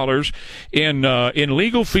thousands of dollars in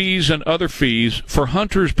legal fees and other fees for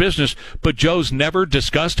Hunter's business, but Joe's never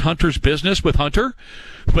discussed Hunter's business with Hunter,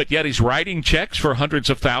 but yet he's writing checks for hundreds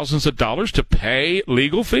of thousands of dollars to pay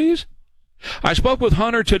legal fees? I spoke with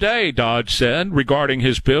Hunter today, Dodge said, regarding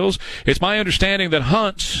his bills. It's my understanding that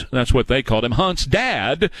Hunt's, that's what they called him, Hunt's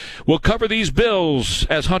dad, will cover these bills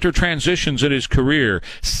as Hunter transitions in his career.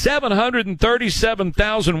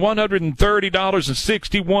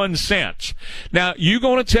 $737,130.61. Now, you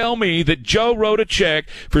going to tell me that Joe wrote a check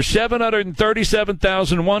for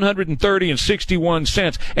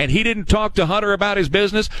 $737,130.61 and he didn't talk to Hunter about his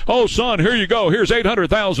business? Oh, son, here you go. Here's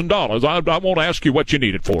 $800,000. I won't ask you what you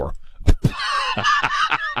need it for.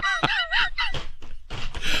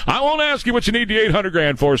 I won't ask you what you need the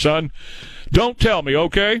 $800,000 for, son. Don't tell me,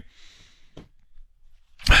 okay?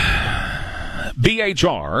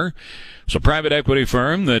 BHR, it's a private equity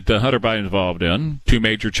firm that Hunter Biden is involved in, two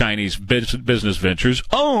major Chinese business ventures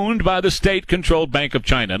owned by the state-controlled Bank of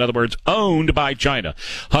China. In other words, owned by China.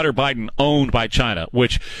 Hunter Biden owned by China,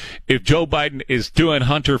 which if Joe Biden is doing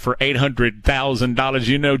Hunter for $800,000,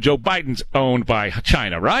 you know Joe Biden's owned by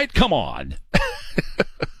China, right? Come on.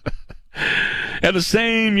 And the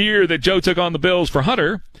same year that Joe took on the bills for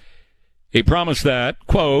Hunter, he promised that,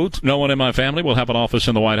 quote, no one in my family will have an office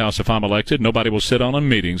in the White House if I'm elected. Nobody will sit on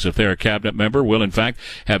meetings if they're a cabinet member, will in fact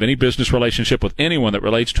have any business relationship with anyone that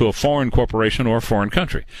relates to a foreign corporation or a foreign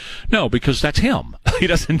country. No, because that's him. He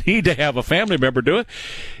doesn't need to have a family member do it.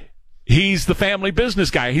 He's the family business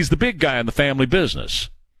guy. He's the big guy in the family business.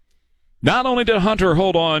 Not only did Hunter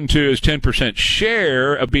hold on to his 10%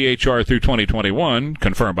 share of BHR through 2021,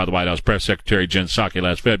 confirmed by the White House Press Secretary Jen Psaki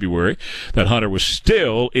last February, that Hunter was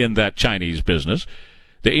still in that Chinese business.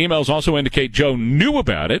 The emails also indicate Joe knew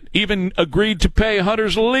about it, even agreed to pay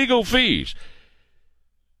Hunter's legal fees.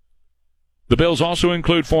 The bills also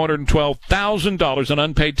include $412,000 in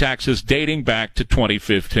unpaid taxes dating back to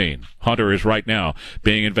 2015. Hunter is right now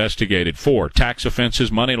being investigated for tax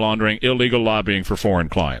offenses, money laundering, illegal lobbying for foreign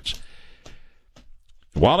clients.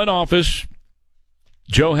 While in office,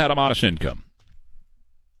 Joe had a modest income.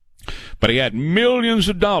 But he had millions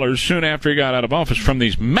of dollars soon after he got out of office from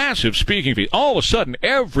these massive speaking fees. All of a sudden,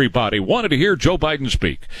 everybody wanted to hear Joe Biden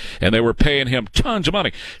speak, and they were paying him tons of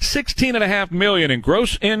money. $16.5 million in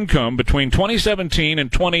gross income between 2017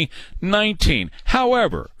 and 2019.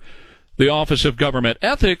 However, the Office of Government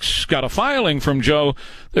Ethics got a filing from Joe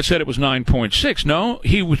that said it was 9.6. No,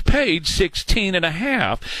 he was paid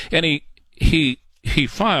 16.5, and he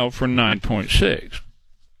filed for 9.6.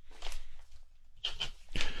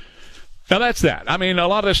 Now, that's that. I mean, a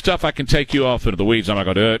lot of this stuff I can take you off into the weeds. I'm not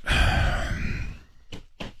going to do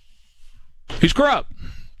it. He's corrupt.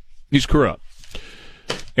 He's corrupt.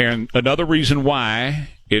 And another reason why,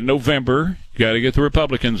 in November, you got to get the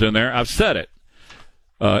Republicans in there. I've said it.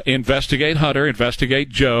 Investigate Hunter, investigate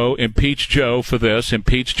Joe, impeach Joe for this,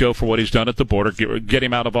 impeach Joe for what he's done at the border, get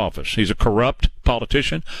him out of office. He's a corrupt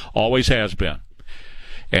politician, always has been.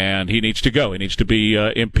 And he needs to go. He needs to be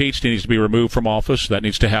impeached. He needs to be removed from office. That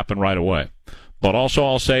needs to happen right away. But also,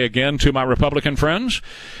 I'll say again to my Republican friends,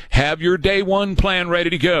 have your day one plan ready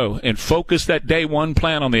to go and focus that day one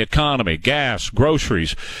plan on the economy, gas,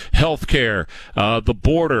 groceries, health care, the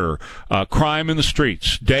border, crime in the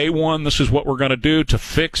streets. Day one, this is what we're going to do to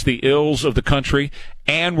fix the ills of the country.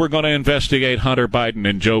 And we're going to investigate Hunter Biden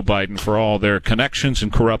and Joe Biden for all their connections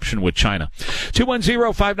and corruption with China.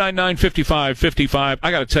 210-599-5555.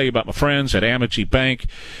 I got to tell you about my friends at Amity Bank.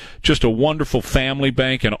 Just a wonderful family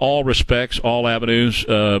bank in all respects, all avenues.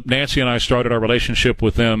 Nancy and I started our relationship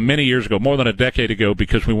with them many years ago, more than a decade ago,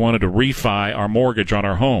 because we wanted to refi our mortgage on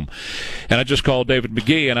our home. And I just called David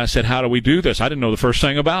McGee and I said, how do we do this? I didn't know the first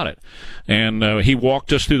thing about it. And he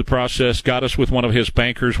walked us through the process, got us with one of his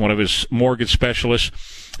bankers, one of his mortgage specialists,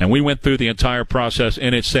 and we went through the entire process,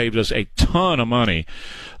 and it saved us a ton of money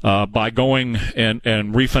by going and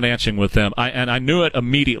refinancing with them. I knew it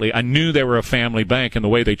immediately. I knew they were a family bank, and the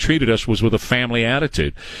way they treated us was with a family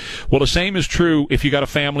attitude. Well, the same is true if you got a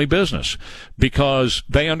family business, because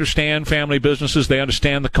they understand family businesses. They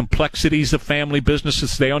understand the complexities of family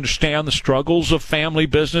businesses. They understand the struggles of family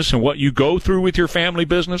business and what you go through with your family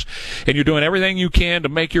business, and you're doing everything you can to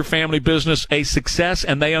make your family business a success,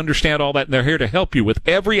 and they understand all that, and they're here to help you with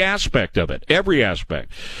every aspect of it, every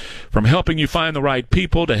aspect, from helping you find the right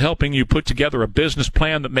people to helping you put together a business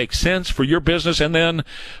plan that makes sense for your business, and then,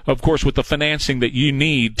 of course, with the financing that you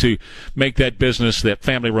need to make that business, that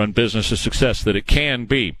family-run business, a success that it can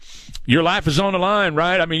be. Your life is on the line,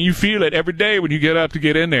 right? I mean, you feel it every day when you get up to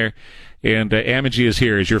get in there. And Amity is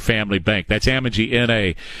here as your family bank. That's Amity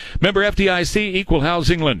N.A. Member FDIC, equal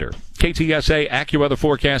housing lender. KTSA AccuWeather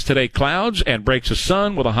forecast today, clouds and breaks of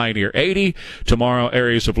sun with a high near 80. Tomorrow,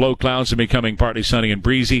 areas of low clouds and becoming partly sunny and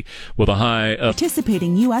breezy with a high of...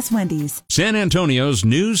 Participating U.S. Wendy's. San Antonio's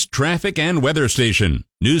news, traffic, and weather station.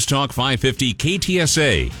 News Talk 550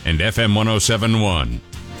 KTSA and FM 107.1.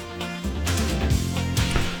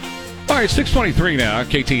 All right, 6:23 now,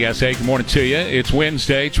 KTSA. Good morning to you. It's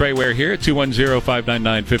Wednesday. Trey Ware here at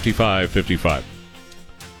 210-599-5555.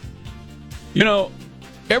 You know,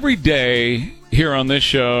 every day here on this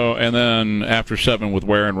show, and then after 7 with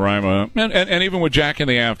Ware and Rima, and even with Jack in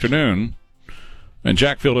the afternoon, and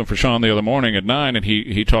Jack filled in for Sean the other morning at 9, and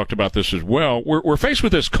he talked about this as well. We're faced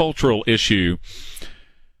with this cultural issue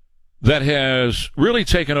that has really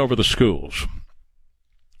taken over the schools.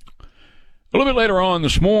 A little bit later on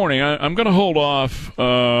this morning, I'm going to hold off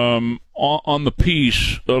on the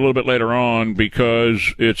piece a little bit later on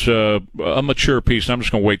because it's a mature piece. I'm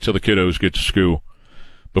just going to wait till the kiddos get to school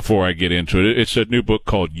before I get into it. It's a new book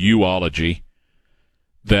called Youology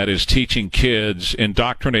that is teaching kids,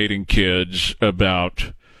 indoctrinating kids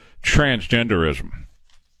about transgenderism.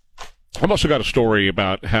 I've also got a story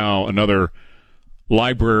about how another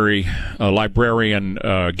librarian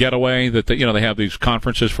getaway that they have these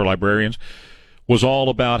conferences for librarians was all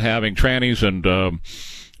about having trannies and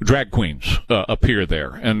drag queens appear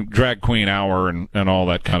there, and drag queen hour and all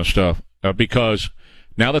that kind of stuff, because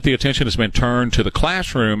now that the attention has been turned to the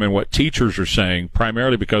classroom and what teachers are saying,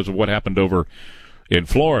 primarily because of what happened over in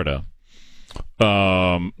Florida,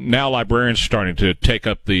 now librarians are starting to take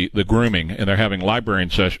up the grooming, and they're having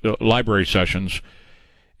library sessions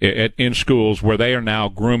in schools where they are now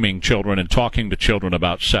grooming children and talking to children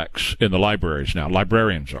about sex in the libraries now.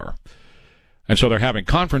 Librarians are. And so they're having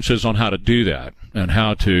conferences on how to do that and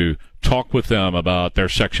how to talk with them about their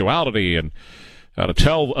sexuality and to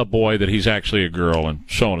tell a boy that he's actually a girl, and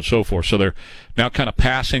so on and so forth. So they're now kind of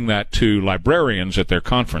passing that to librarians at their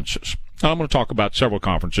conferences. I'm going to talk about several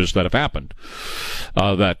conferences that have happened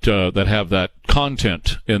that have that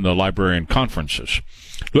content in the librarian conferences.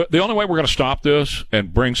 The only way we're going to stop this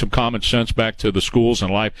and bring some common sense back to the schools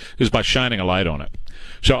and life is by shining a light on it.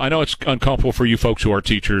 So I know it's uncomfortable for you folks who are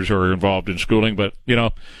teachers or are involved in schooling, but,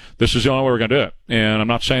 this is the only way we're going to do it. And I'm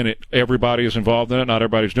not saying that everybody is involved in it, not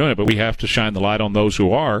everybody's doing it, but we have to shine the light on those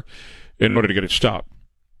who are in order to get it stopped.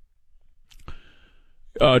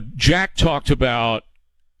 Jack talked about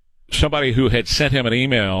somebody who had sent him an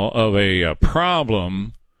email of a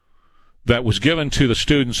problem that was given to the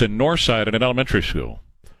students in Northside at an elementary school.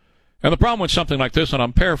 And the problem with something like this, and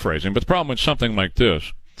I'm paraphrasing, but the problem with something like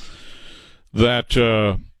this, that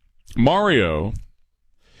Mario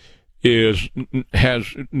has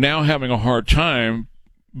now having a hard time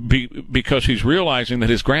because he's realizing that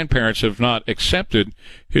his grandparents have not accepted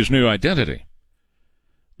his new identity.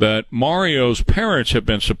 That Mario's parents have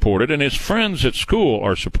been supported and his friends at school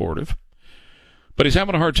are supportive, but he's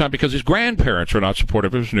having a hard time because his grandparents are not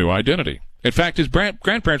supportive of his new identity. In fact, his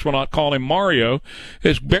grandparents will not call him Mario.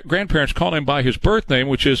 His grandparents call him by his birth name,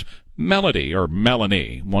 which is Melody or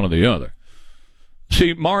Melanie, one or the other.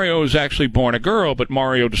 See, Mario was actually born a girl, but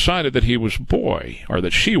Mario decided that he was a boy, or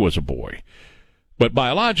that she was a boy. But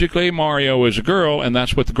biologically, Mario is a girl, and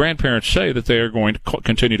that's what the grandparents say, that they are going to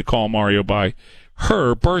continue to call Mario by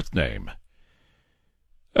her birth name.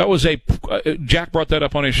 That was Jack brought that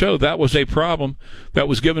up on his show. That was a problem that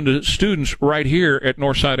was given to students right here at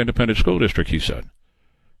Northside Independent School District, he said.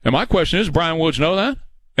 And my question is, Brian Woods know that?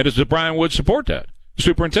 And does Brian Woods support that? The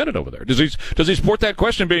superintendent over there. Does he support that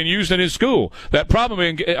question being used in his school? That problem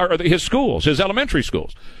or his schools, his elementary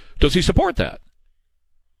schools. Does he support that?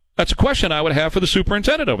 That's a question I would have for the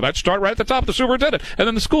superintendent over there. I'd start right at the top of the superintendent and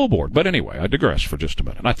then the school board. But anyway, I digress for just a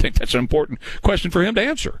minute. I think that's an important question for him to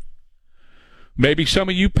answer. Maybe some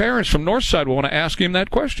of you parents from Northside will want to ask him that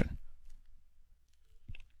question.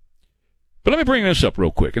 But let me bring this up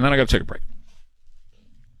real quick, and then I got to take a break.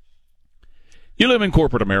 You live in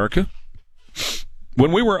corporate America.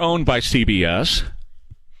 When we were owned by CBS,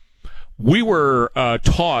 we were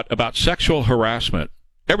taught about sexual harassment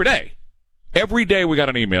every day. Every day we got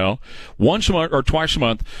an email. Once a month or twice a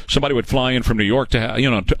month, somebody would fly in from New York to have,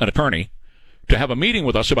 an attorney, to have a meeting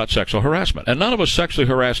with us about sexual harassment. And none of us sexually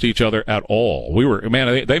harassed each other at all.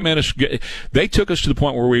 They took us to the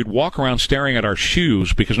point where we'd walk around staring at our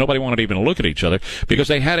shoes because nobody wanted to even look at each other, because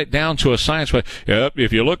they had it down to a science way. Yep,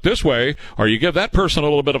 if you look this way or you give that person a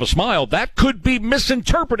little bit of a smile, that could be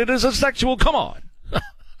misinterpreted as a sexual come on.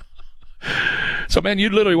 So, man,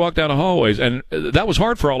 you'd literally walk down the hallways, and that was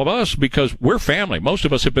hard for all of us because we're family. Most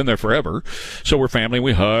of us have been there forever, so we're family.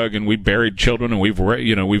 We hug, and we buried children, and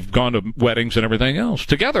we've gone to weddings and everything else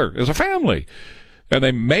together as a family. And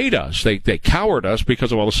they made us, they cowered us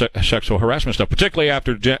because of all the sexual harassment stuff, particularly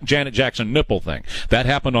after Janet Jackson nipple thing. That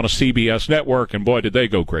happened on a CBS network, and boy, did they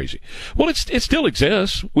go crazy. Well, it still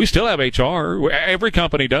exists. We still have HR. Every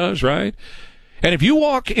company does, right? And if you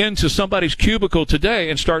walk into somebody's cubicle today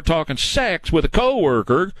and start talking sex with a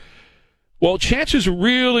coworker, well, chances are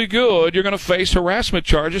really good you're going to face harassment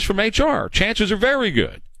charges from HR. Chances are very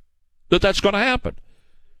good that that's going to happen.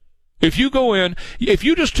 If you go in, if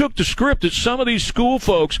you just took the script that some of these school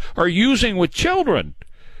folks are using with children,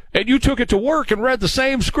 and you took it to work and read the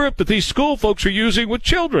same script that these school folks are using with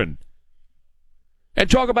children, and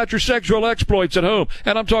talk about your sexual exploits at home.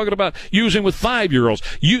 And I'm talking about using with 5-year-olds.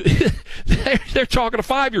 They're talking to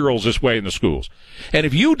 5-year-olds this way in the schools. And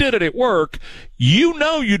if you did it at work,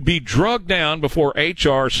 you'd be drugged down before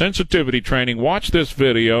HR sensitivity training. Watch this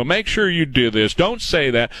video. Make sure you do this. Don't say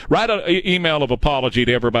that. Write an email of apology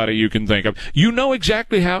to everybody you can think of. You know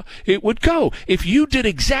exactly how it would go. If you did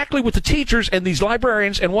exactly what the teachers and these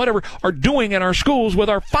librarians and whatever are doing in our schools with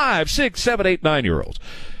our 5, 6, 7, 8, 9-year-olds.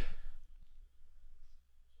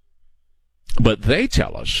 But they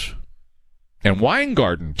tell us, and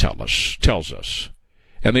Weingarten tells us,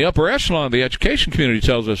 and the upper echelon of the education community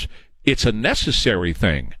tells us, it's a necessary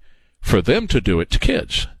thing for them to do it to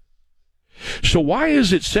kids. So why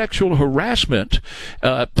is it sexual harassment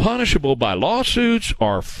punishable by lawsuits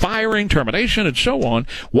or firing, termination, and so on?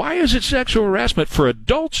 Why is it sexual harassment for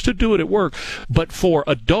adults to do it at work, but for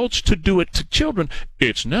adults to do it to children,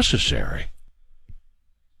 it's necessary?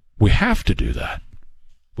 We have to do that.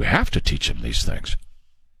 We have to teach them these things.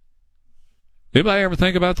 Anybody ever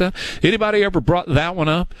think about that? Anybody ever brought that one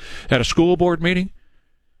up at a school board meeting?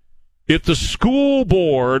 If the school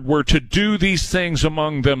board were to do these things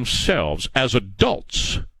among themselves as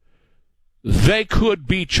adults, they could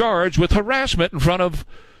be charged with harassment in front of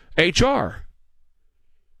HR.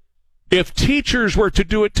 If teachers were to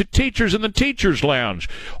do it to teachers in the teacher's lounge,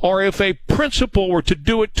 or if a principal were to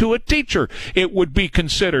do it to a teacher, it would be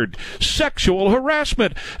considered sexual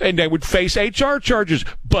harassment, and they would face HR charges.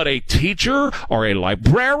 But a teacher or a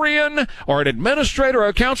librarian or an administrator or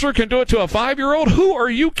a counselor can do it to a 5-year-old? Who are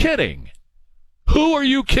you kidding? Who are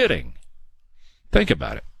you kidding? Think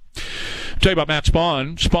about it. Tell you about Matt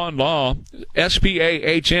Spahn, Spahn Law,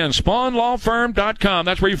 S-P-A-H-N, SpahnLawFirm.com.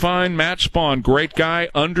 That's where you find Matt Spahn. Great guy,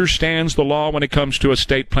 understands the law when it comes to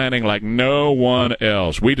estate planning like no one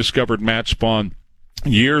else. We discovered Matt Spahn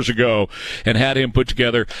years ago and had him put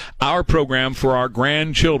together our program for our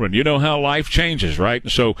grandchildren. You know how life changes, right?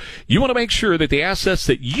 So you want to make sure that the assets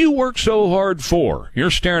that you work so hard for, you're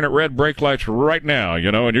staring at red brake lights right now, and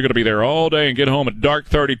you're going to be there all day and get home at dark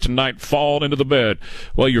 30 tonight, fall into the bed.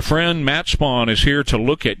 Well, your friend Matt Spahn is here to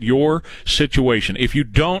look at your situation. If you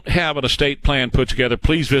don't have an estate plan put together,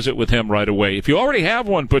 please visit with him right away. If you already have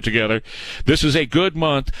one put together, this is a good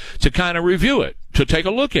month to kind of review it, to take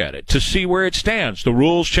a look at it, to see where it stands. The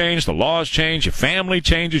rules change, the laws change, your family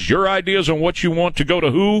changes, your ideas on what you want to go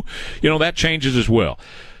to who, that changes as well.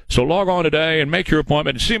 So log on today and make your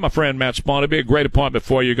appointment and see my friend Matt Spahn. It'll be a great appointment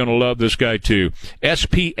for you. You're going to love this guy too.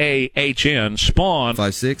 S-P-A-H-N, Spahn.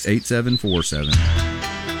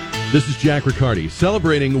 568747. This is Jack Riccardi,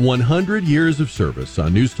 celebrating 100 years of service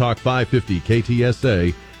on News Talk 550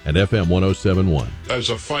 KTSA and FM 107.1. As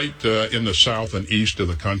a fight in the south and east of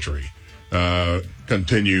the country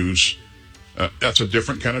continues, that's a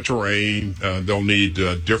different kind of terrain. They'll need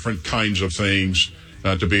different kinds of things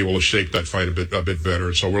to be able to shape that fight a bit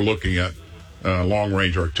better. So we're looking at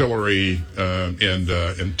long-range artillery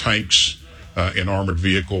and tanks and armored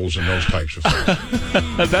vehicles and those types of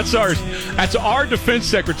things. That's our defense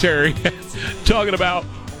secretary talking about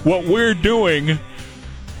what we're doing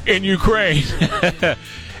in Ukraine.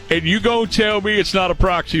 And you go tell me it's not a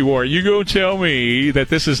proxy war. You go tell me that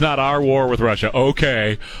this is not our war with Russia.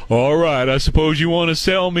 Okay, all right, I suppose you want to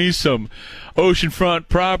sell me some oceanfront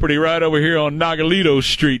property right over here on Nagalito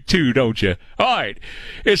Street too, don't you? All right,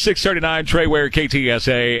 it's 6:39, Trey Ware,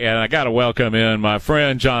 KTSA, and I got to welcome in my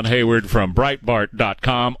friend John Hayward from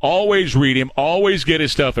Breitbart.com. Always read him, always get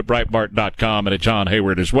his stuff at Breitbart.com and at John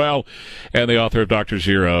Hayward as well, and the author of Dr.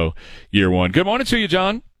 Zero, Year One. Good morning to you,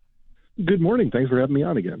 John. Good morning. Thanks for having me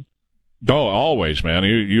on again. Oh, always, man.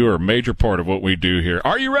 You are a major part of what we do here.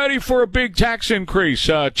 Are you ready for a big tax increase?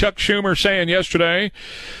 Chuck Schumer saying yesterday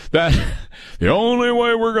that the only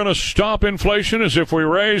way we're going to stop inflation is if we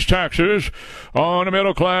raise taxes on the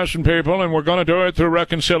middle class and people, and we're going to do it through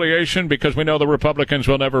reconciliation because we know the Republicans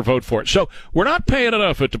will never vote for it. So we're not paying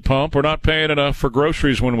enough at the pump. We're not paying enough for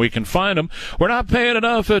groceries when we can find them. We're not paying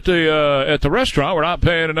enough at the restaurant. We're not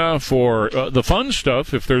paying enough for the fun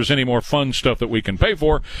stuff, if there's any more fun stuff that we can pay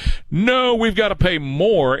for. No, we've got to pay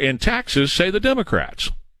more in taxes, say the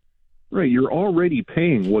Democrats. Right. You're already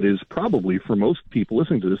paying what is probably, for most people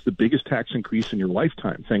listening to this, the biggest tax increase in your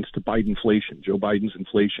lifetime, thanks to Bidenflation, Joe Biden's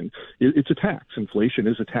inflation. It's a tax. Inflation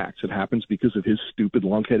is a tax. It happens because of his stupid,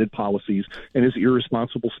 long-headed policies and his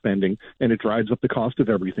irresponsible spending, and it drives up the cost of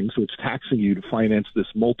everything. So it's taxing you to finance this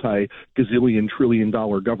multi-gazillion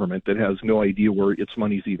trillion-dollar government that has no idea where its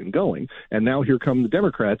money's even going. And now here come the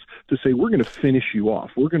Democrats to say, we're going to finish you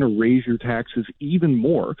off. We're going to raise your taxes even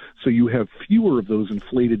more so you have fewer of those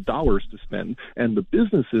inflated dollars to spend, and the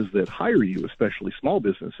businesses that hire you, especially small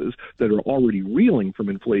businesses that are already reeling from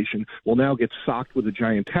inflation, will now get socked with a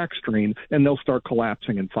giant tax strain, and they'll start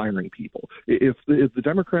collapsing and firing people. If the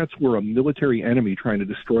Democrats were a military enemy trying to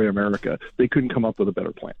destroy America, they couldn't come up with a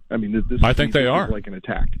better plan. I mean, this I think they are like an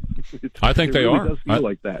attack. I think they really are. It does feel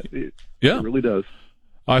like that. It really does.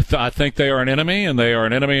 I think they are an enemy, and they are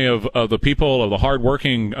an enemy of the people, of the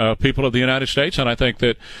hardworking people of the United States. And I think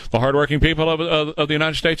that the hardworking people of the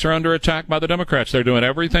United States are under attack by the Democrats. They're doing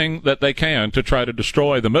everything that they can to try to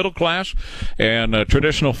destroy the middle class and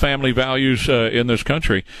traditional family values in this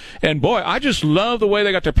country. And boy, I just love the way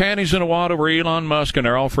they got their panties in a wad over Elon Musk, and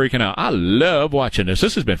they're all freaking out. I love watching this.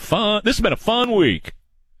 This has been fun. This has been a fun week.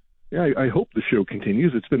 Yeah, I hope the show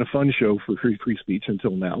continues. It's been a fun show for free speech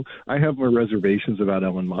until now. I have my reservations about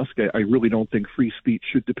Elon Musk. I really don't think free speech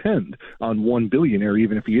should depend on one billionaire,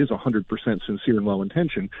 even if he is 100% sincere and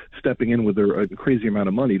well-intentioned, stepping in with a crazy amount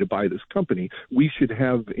of money to buy this company. We should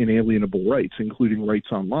have inalienable rights, including rights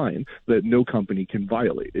online, that no company can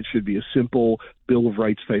violate. It should be a simple Bill of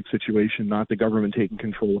Rights type situation, not the government taking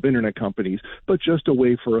control of internet companies, but just a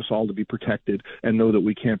way for us all to be protected and know that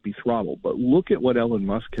we can't be throttled. But look at what Elon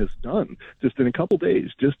Musk has done just in a couple days,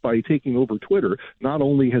 just by taking over Twitter. Not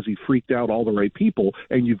only has he freaked out all the right people,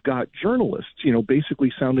 and you've got journalists,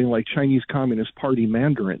 basically sounding like Chinese Communist Party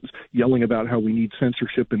mandarins, yelling about how we need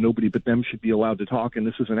censorship and nobody but them should be allowed to talk, and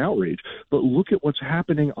this is an outrage. But look at what's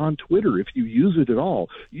happening on Twitter. If you use it at all,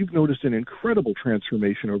 you've noticed an incredible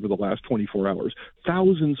transformation over the last 24 hours.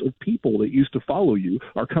 Thousands of people that used to follow you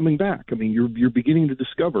are coming back. I mean, you're beginning to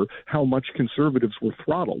discover how much conservatives were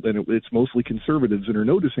throttled, and it's mostly conservatives that are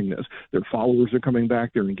noticing this. Their followers are coming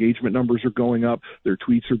back, their engagement numbers are going up, their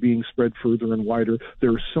tweets are being spread further and wider.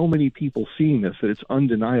 There are so many people seeing this that it's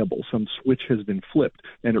undeniable. Some switch has been flipped,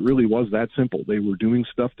 and it really was that simple. They were doing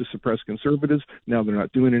stuff to suppress conservatives, now they're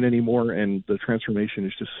not doing it anymore, and the transformation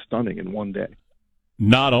is just stunning in one day.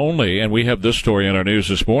 Not only, and we have this story in our news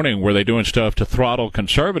this morning, were they doing stuff to throttle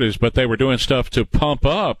conservatives, but they were doing stuff to pump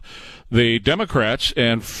up the Democrats.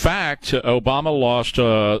 In fact, Obama lost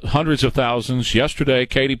hundreds of thousands yesterday.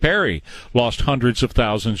 Katy Perry lost hundreds of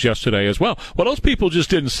thousands yesterday as well. Well, those people just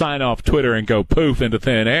didn't sign off Twitter and go poof into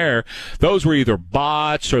thin air. Those were either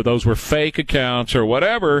bots or those were fake accounts or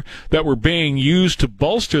whatever that were being used to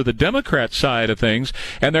bolster the Democrat side of things.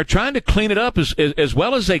 And they're trying to clean it up as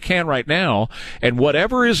well as they can right now. And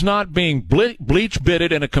whatever is not being bleach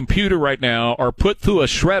bitted in a computer right now or put through a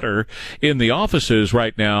shredder in the offices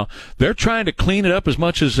right now, they're trying to clean it up as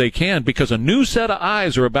much as they can because a new set of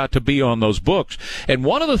eyes are about to be on those books. And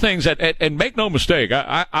one of the things that, and make no mistake,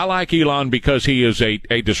 I like Elon because he is a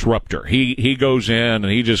disruptor. He goes in and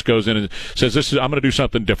he just goes in and says, I'm going to do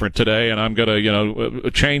something different today, and I'm going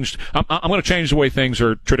to, change the way things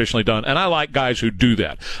are traditionally done. And I like guys who do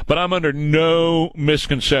that. But I'm under no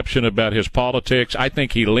misconception about his politics. I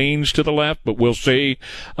think he leans to the left, but we'll see.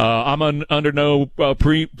 I'm under no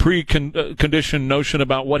preconditioned notion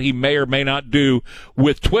about what he may or may not do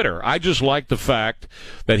with Twitter. I just like the fact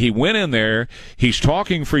that he went in there. He's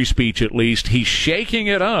talking free speech at least. He's shaking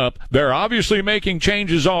it up. They're obviously making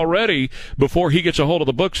changes already before he gets a hold of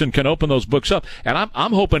the books and can open those books up. And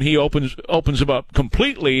I'm hoping he opens them up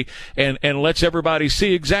completely and lets everybody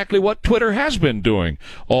see exactly what Twitter has been doing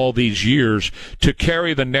all these years to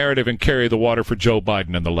carry the narrative and carry the water for Joe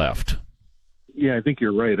Biden and the left. Yeah, I think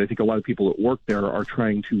you're right. I think a lot of people at work there are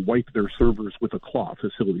trying to wipe their servers with a cloth,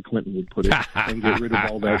 as Hillary Clinton would put it, and get rid of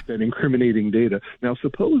all that incriminating data. Now,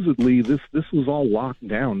 supposedly, this was all locked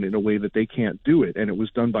down in a way that they can't do it, and it was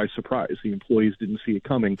done by surprise. The employees didn't see it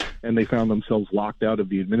coming, and they found themselves locked out of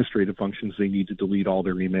the administrative functions. They need to delete all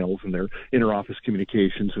their emails and their inter-office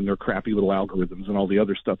communications and their crappy little algorithms and all the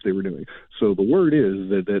other stuff they were doing. So the word is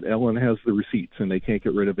that Ellen has the receipts, and they can't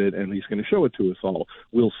get rid of it, and he's going to show it to us all.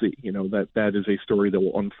 We'll see. That is a story that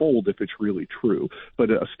will unfold if it's really true.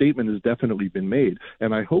 But a statement has definitely been made,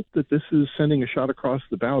 and I hope that this is sending a shot across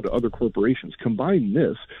the bow to other corporations. Combine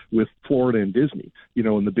this with Florida and Disney,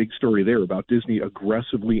 and the big story there about Disney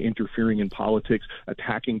aggressively interfering in politics,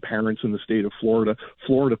 attacking parents in the state of Florida.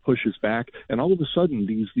 Florida pushes back, and all of a sudden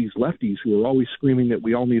these lefties who are always screaming that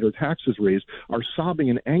we all need our taxes raised are sobbing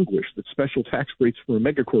in anguish that special tax breaks for a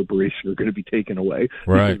mega corporation are going to be taken away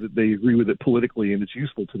because they agree with it politically and it's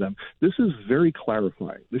useful to them. This is very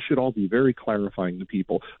clarifying. This should all be very clarifying to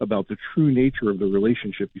people about the true nature of the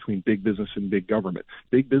relationship between big business and big government.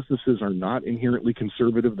 Big businesses are not inherently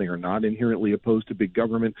conservative. They are not inherently opposed to big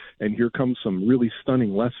government. And here comes some really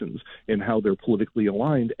stunning lessons in how they're politically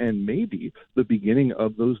aligned, and maybe the beginning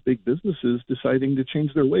of those big businesses deciding to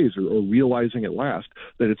change their ways or realizing at last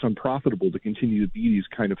that it's unprofitable to continue to be these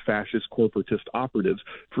kind of fascist corporatist operatives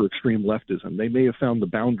for extreme leftism. They may have found the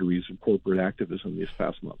boundaries of corporate activism this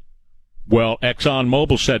past month. Well,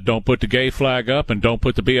 ExxonMobil said don't put the gay flag up and don't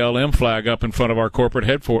put the BLM flag up in front of our corporate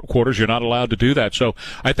headquarters. You're not allowed to do that. So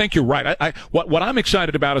I think you're right. What I'm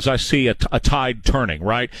excited about is I see a tide turning,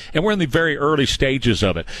 right? And we're in the very early stages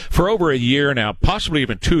of it. For over a year now, possibly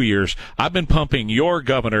even 2 years, I've been pumping your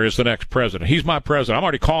governor as the next president. He's my president. I'm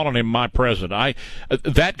already calling him my president.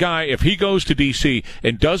 That guy, if he goes to D.C.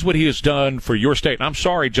 and does what he has done for your state, and I'm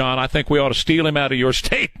sorry, John, I think we ought to steal him out of your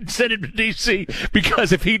state and send him to D.C.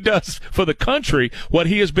 because if he does for the country what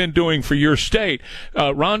he has been doing for your state,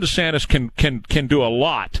 Ron DeSantis can do a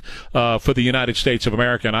lot for the United States of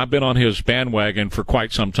America, and I've been on his bandwagon for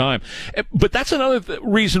quite some time. But that's another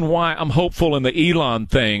reason why I'm hopeful in the Elon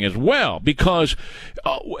thing as well, because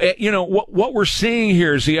what we're seeing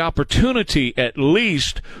here is the opportunity, at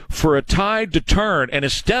least, for a tide to turn, and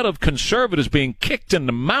instead of conservatives being kicked in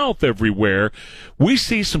the mouth everywhere, we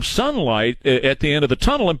see some sunlight at the end of the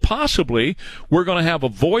tunnel, and possibly we're going to have a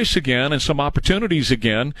voice again again and some opportunities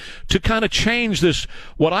again to kind of change this,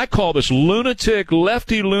 what I call this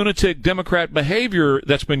lefty lunatic Democrat behavior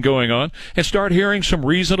that's been going on, and start hearing some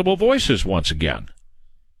reasonable voices once again.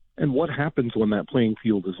 And what happens when that playing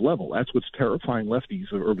field is level? That's what's terrifying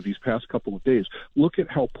lefties over these past couple of days. Look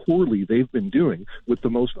at how poorly they've been doing with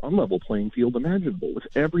the most unlevel playing field imaginable, with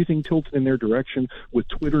everything tilted in their direction, with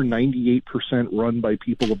Twitter 98% run by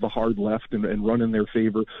people of the hard left and run in their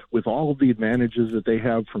favor, with all of the advantages that they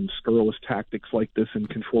have from scurrilous tactics like this and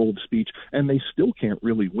control of speech, and they still can't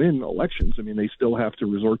really win elections. I mean, they still have to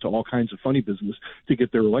resort to all kinds of funny business to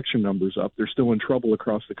get their election numbers up. They're still in trouble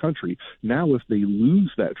across the country. Now, if they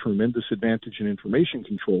lose that tremendous advantage in information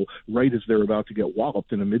control right as they're about to get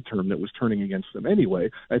walloped in a midterm that was turning against them anyway,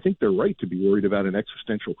 I think they're right to be worried about an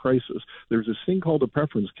existential crisis. There's this thing called a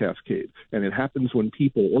preference cascade, and it happens when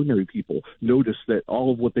people, ordinary people, notice that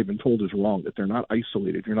all of what they've been told is wrong, that they're not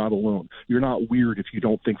isolated, you're not alone, you're not weird if you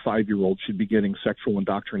don't think 5-year-olds should be getting sexual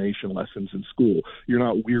indoctrination lessons in school, you're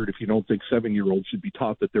not weird if you don't think 7-year-olds should be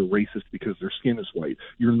taught that they're racist because their skin is white,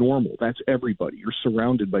 you're normal, that's everybody, you're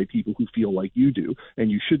surrounded by people who feel like you do, and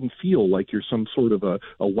you shouldn't feel like you're some sort of a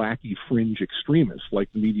wacky fringe extremist like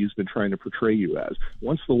the media's been trying to portray you as.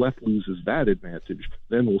 Once the left loses that advantage,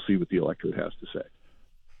 then we'll see what the electorate has to say.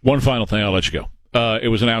 One final thing, I'll let you go. It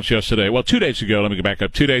was announced yesterday, 2 days ago, let me go back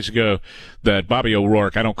up, 2 days ago, that Bobby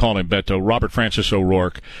O'Rourke, I don't call him Beto, Robert Francis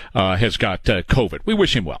O'Rourke, has got COVID. We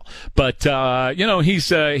wish him well. But,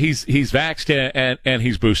 he's vaxxed and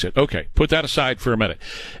he's boosted. Okay, put that aside for a minute.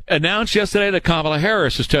 Announced yesterday that Kamala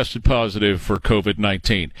Harris has tested positive for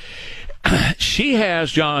COVID-19. She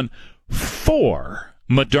has, John, 4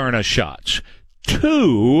 Moderna shots,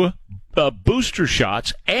 2 booster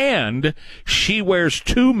shots, and she wears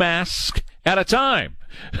 2 masks at a time.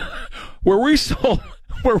 Where we sold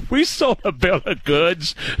a bill of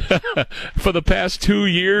goods for the past 2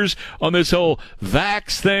 years on this whole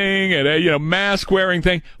vax thing and mask wearing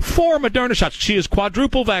thing. 4 Moderna shots. She is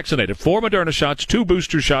quadruple vaccinated. 4 Moderna shots, 2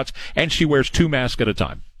 booster shots, and she wears 2 masks at a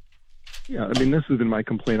time. Yeah, I mean, this has been my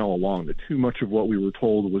complaint all along, that too much of what we were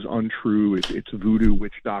told was untrue. It's voodoo,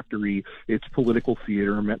 witch doctory, it's political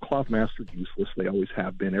theater. Cloth masks are useless. They always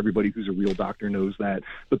have been. Everybody who's a real doctor knows that.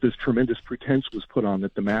 But this tremendous pretense was put on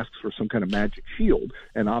that the masks were some kind of magic shield,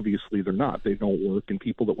 and obviously they're not. They don't work, and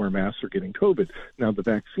people that wear masks are getting COVID. Now, the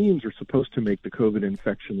vaccines are supposed to make the COVID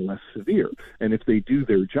infection less severe, and if they do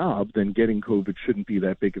their job, then getting COVID shouldn't be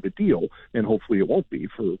that big of a deal, and hopefully it won't be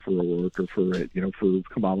for O'Rourke or for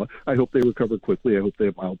Kamala. I hope they recover quickly. I hope they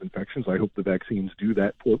have mild infections. I hope the vaccines do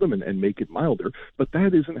that for them and make it milder. But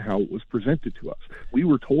that isn't how it was presented to us. We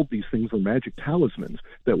were told these things were magic talismans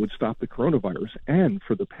that would stop the coronavirus. And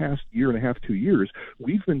for the past 1.5 to 2 years,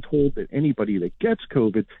 we've been told that anybody that gets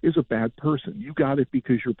COVID is a bad person. You got it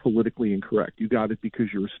because you're politically incorrect. You got it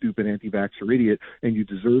because you're a stupid anti-vaxxer idiot and you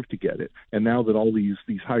deserve to get it. And now that all these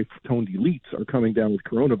high-toned elites are coming down with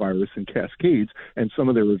coronavirus in cascades and some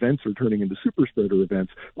of their events are turning into super spreader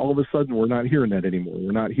events, all of a sudden we're not hearing that anymore.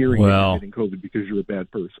 We're not hearing you're getting COVID because you're a bad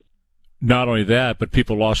person. Not only that, but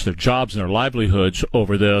people lost their jobs and their livelihoods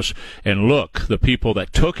over this. And look, the people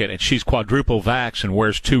that took it, and she's quadruple vax and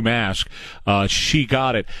wears 2 masks, she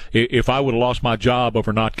got it. If I would have lost my job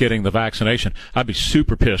over not getting the vaccination, I'd be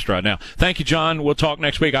super pissed right now. Thank you, John. We'll talk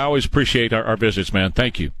next week. I always appreciate our visits, man.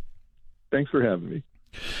 Thank you. Thanks for having me.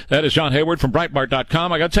 That is John Hayward from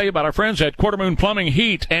Breitbart.com. I got to tell you about our friends at Quartermoon Plumbing,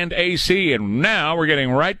 Heat, and AC. And now we're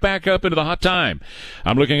getting right back up into the hot time.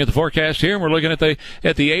 I'm looking at the forecast here, and we're looking at the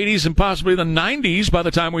 80s and possibly the 90s by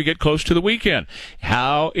the time we get close to the weekend.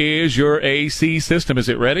 How is your AC system? Is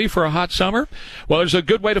it ready for a hot summer? Well, there's a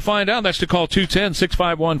good way to find out. That's to call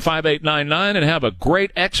 210-651-5899 and have a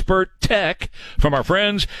great expert tech from our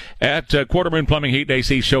friends at Quartermoon Plumbing, Heat, and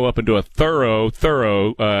AC show up and do a thorough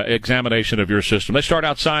examination of your system. They start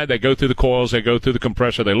outside, they go through the coils, they go through the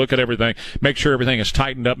compressor, they look at everything, make sure everything is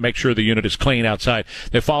tightened up, make sure the unit is clean outside.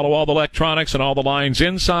 They follow all the electronics and all the lines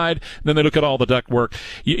inside, then they look at all the duct work.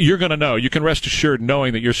 You're going to know. You can rest assured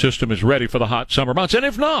knowing that your system is ready for the hot summer months. And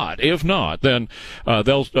if not, then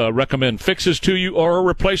they'll recommend fixes to you or a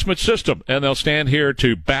replacement system, and they'll stand here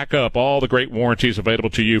to back up all the great warranties available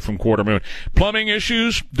to you from Quartermoon. Plumbing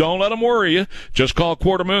issues, don't let them worry you. Just call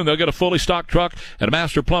Quartermoon. They'll get a fully stocked truck and a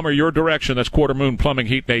master plumber your direction. That's Quartermoon Plumbing,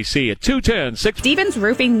 Heat, and AC at 210-6... Stevens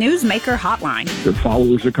Roofing Newsmaker Hotline. Their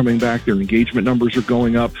followers are coming back. Their engagement numbers are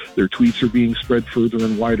going up. Their tweets are being spread further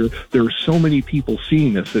and wider. There are so many people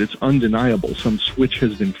seeing this that it's undeniable. Some switch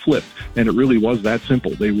has been flipped, and it really was that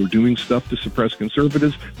simple. They were doing stuff to suppress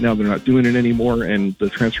conservatives. Now they're not doing it anymore, and the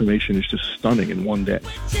transformation is just stunning in one day.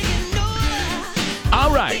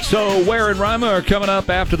 All right. right, so Ware and Rima are coming up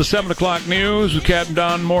after the 7 o'clock news with Captain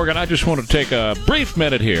Don Morgan. I just want to take a brief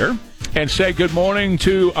minute here and say good morning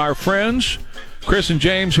to our friends, Chris and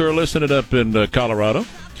James, who are listening up in Colorado,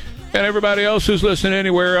 and everybody else who's listening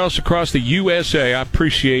anywhere else across the USA. I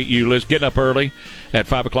appreciate you getting up early at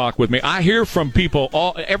 5 o'clock with me. I hear from people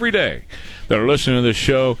every day that are listening to this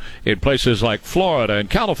show in places like Florida and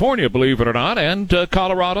California, believe it or not, and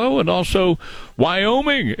Colorado, and also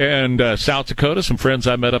Wyoming and South Dakota. Some friends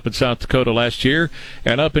I met up in South Dakota last year,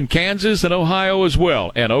 and up in Kansas and Ohio as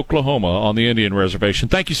well, and Oklahoma on the Indian Reservation.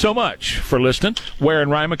 Thank you so much for listening. Ware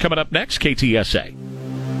and Rima coming up next, KTSA.